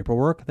out your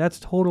paperwork. That's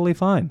totally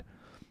fine.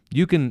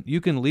 You can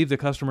leave the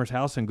customer's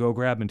house and go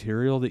grab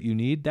material that you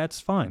need. That's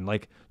fine.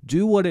 Like,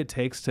 do what it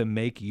takes to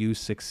make you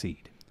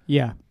succeed.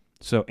 Yeah.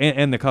 So,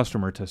 and the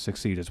customer to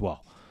succeed as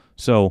well.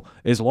 So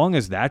as long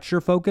as that's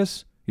your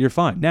focus, you're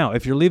fine. Now,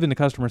 if you're leaving the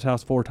customer's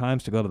house 4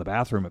 times to go to the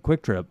bathroom at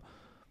Quick Trip,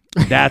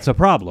 that's a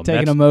problem.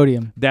 Taking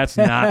Imodium. That's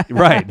not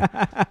right.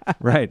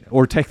 Right.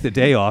 Or take the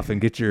day off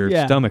and get your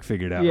stomach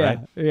figured out, right?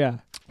 Yeah.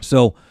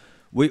 So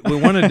we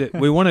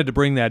wanted to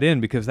bring that in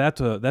because that's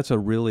a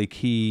really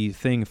key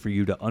thing for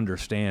you to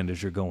understand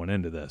as you're going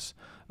into this.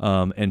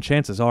 And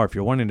chances are, if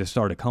you're wanting to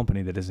start a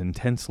company that is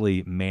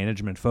intensely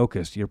management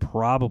focused, you're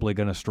probably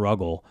going to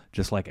struggle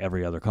just like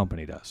every other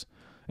company does.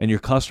 And your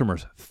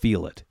customers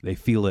feel it. They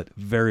feel it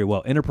very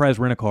well. Enterprise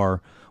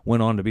Rent-A-Car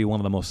went on to be one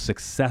of the most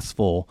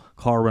successful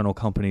car rental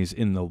companies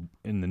in the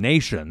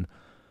nation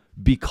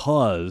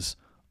because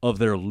of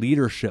their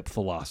leadership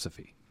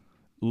philosophy.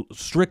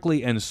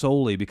 Strictly and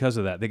solely because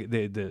of that.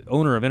 The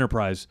owner of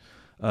Enterprise,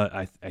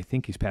 I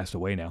think he's passed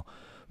away now,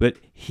 but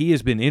he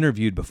has been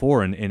interviewed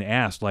before and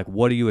asked, like,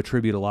 what do you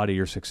attribute a lot of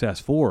your success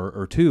for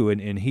or to?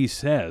 And he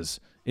says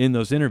in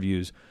those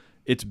interviews,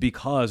 it's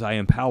because I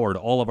empowered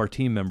all of our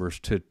team members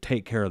to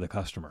take care of the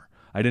customer.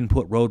 I didn't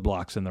put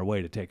roadblocks in their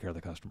way to take care of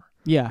the customer.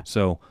 Yeah.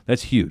 So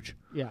that's huge.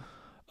 Yeah.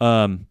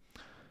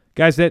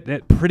 Guys,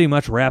 that pretty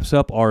much wraps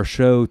up our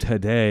show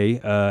today.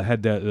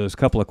 Had those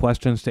couple of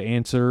questions to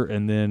answer,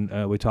 and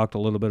then we talked a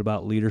little bit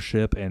about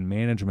leadership and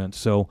management.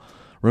 So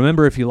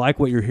remember, if you like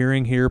what you're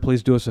hearing here,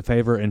 please do us a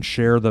favor and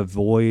share the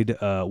Void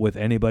with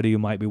anybody who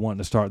might be wanting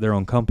to start their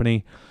own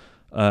company.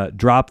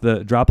 Drop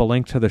a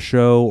link to the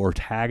show or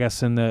tag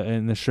us in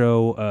the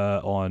show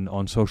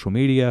on social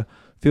media.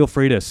 Feel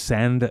free to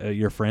send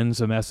your friends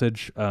a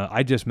message.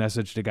 I just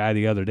messaged a guy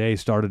the other day,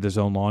 started his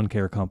own lawn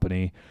care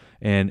company,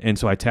 and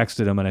so I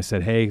texted him and I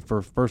said, hey,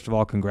 first of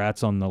all,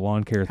 congrats on the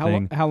lawn care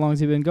thing. How long has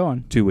he been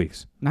going? 2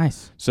 weeks.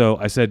 Nice. So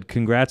I said,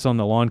 congrats on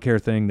the lawn care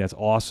thing. That's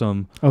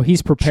awesome. Oh,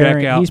 he's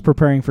preparing. He's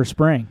preparing for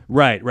spring.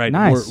 Right.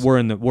 Nice. We're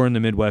in the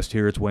Midwest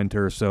here. It's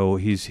winter, so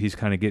he's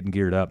kind of getting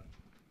geared up.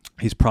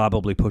 He's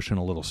probably pushing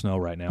a little snow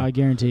right now. I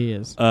guarantee he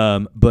is.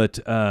 But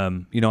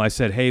I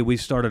said, hey, we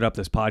started up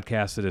this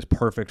podcast that is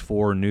perfect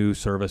for new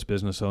service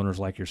business owners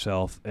like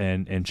yourself,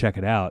 and check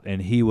it out.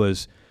 And he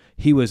was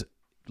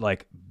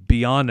like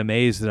beyond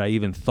amazed that I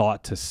even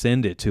thought to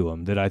send it to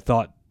him, that I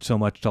thought so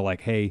much to like,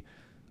 hey,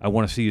 I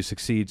want to see you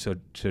succeed, so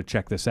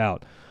check this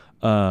out.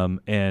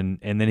 And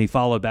then he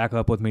followed back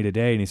up with me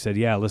today, and he said,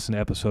 yeah, listen to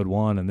episode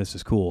 1, and this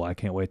is cool. I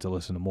can't wait to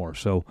listen to more.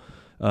 So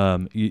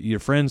your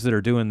friends that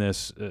are doing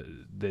this,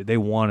 they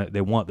want it.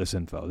 They want this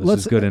info.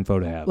 This is good info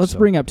to have. Let's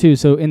bring up too.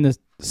 So in the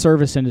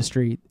service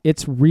industry,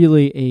 it's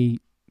really a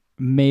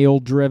male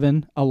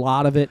driven. A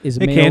lot of it is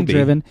male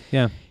driven.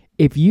 Yeah.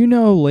 If you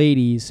know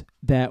ladies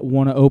that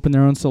want to open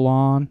their own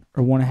salon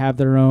or want to have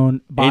their own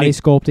body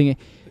sculpting,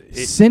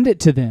 send it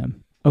to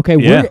them. Okay,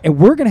 yeah.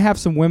 we're going to have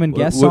some women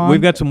guests on.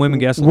 We've got some women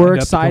guests. We're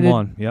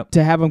excited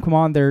to have them come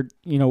on. They're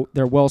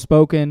well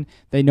spoken.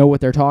 They know what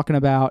they're talking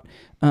about.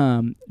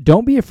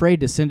 Don't be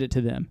afraid to send it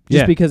to them.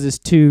 Just because it's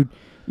two,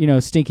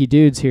 stinky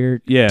dudes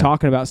here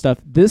talking about stuff.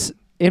 This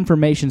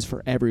information's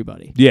for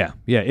everybody. Yeah.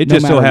 It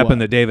just so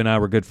happened that Dave and I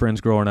were good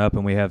friends growing up,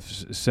 and we have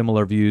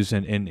similar views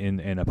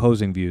and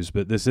opposing views.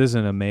 But this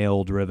isn't a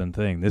male-driven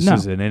thing. This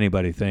is an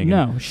anybody thing.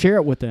 No, share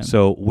it with them.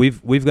 So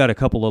we've got a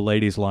couple of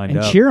ladies lined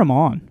up. And cheer them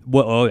on.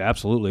 Well,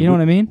 absolutely. You know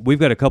what I mean? We've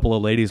got a couple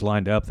of ladies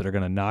lined up that are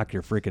going to knock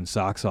your freaking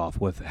socks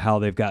off with how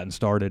they've gotten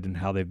started and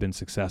how they've been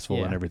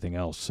successful and everything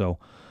else. So,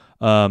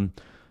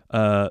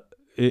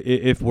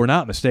 if we're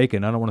not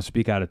mistaken, I don't want to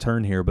speak out of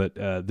turn here, but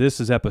this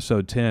is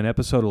episode 10.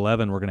 Episode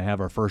 11, we're going to have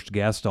our first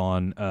guest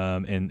on,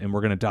 and we're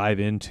going to dive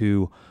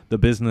into the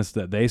business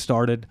that they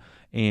started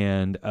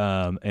and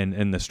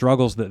the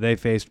struggles that they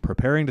faced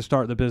preparing to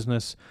start the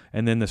business,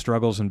 and then the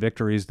struggles and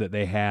victories that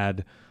they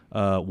had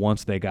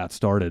once they got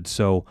started.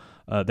 So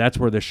that's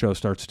where this show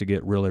starts to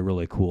get really,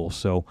 really cool.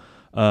 So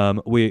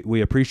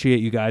we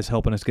appreciate you guys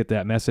helping us get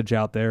that message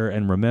out there.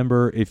 And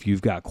remember, if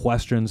you've got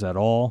questions at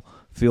all,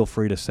 feel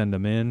free to send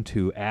them in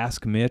to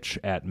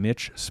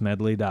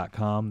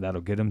askmitch@mitchsmedley.com.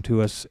 That'll get them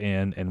to us,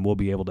 and we'll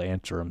be able to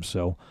answer them.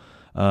 So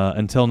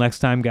until next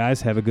time,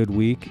 guys, have a good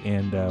week,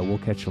 and we'll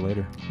catch you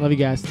later. Love you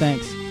guys.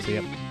 Thanks. See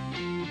ya.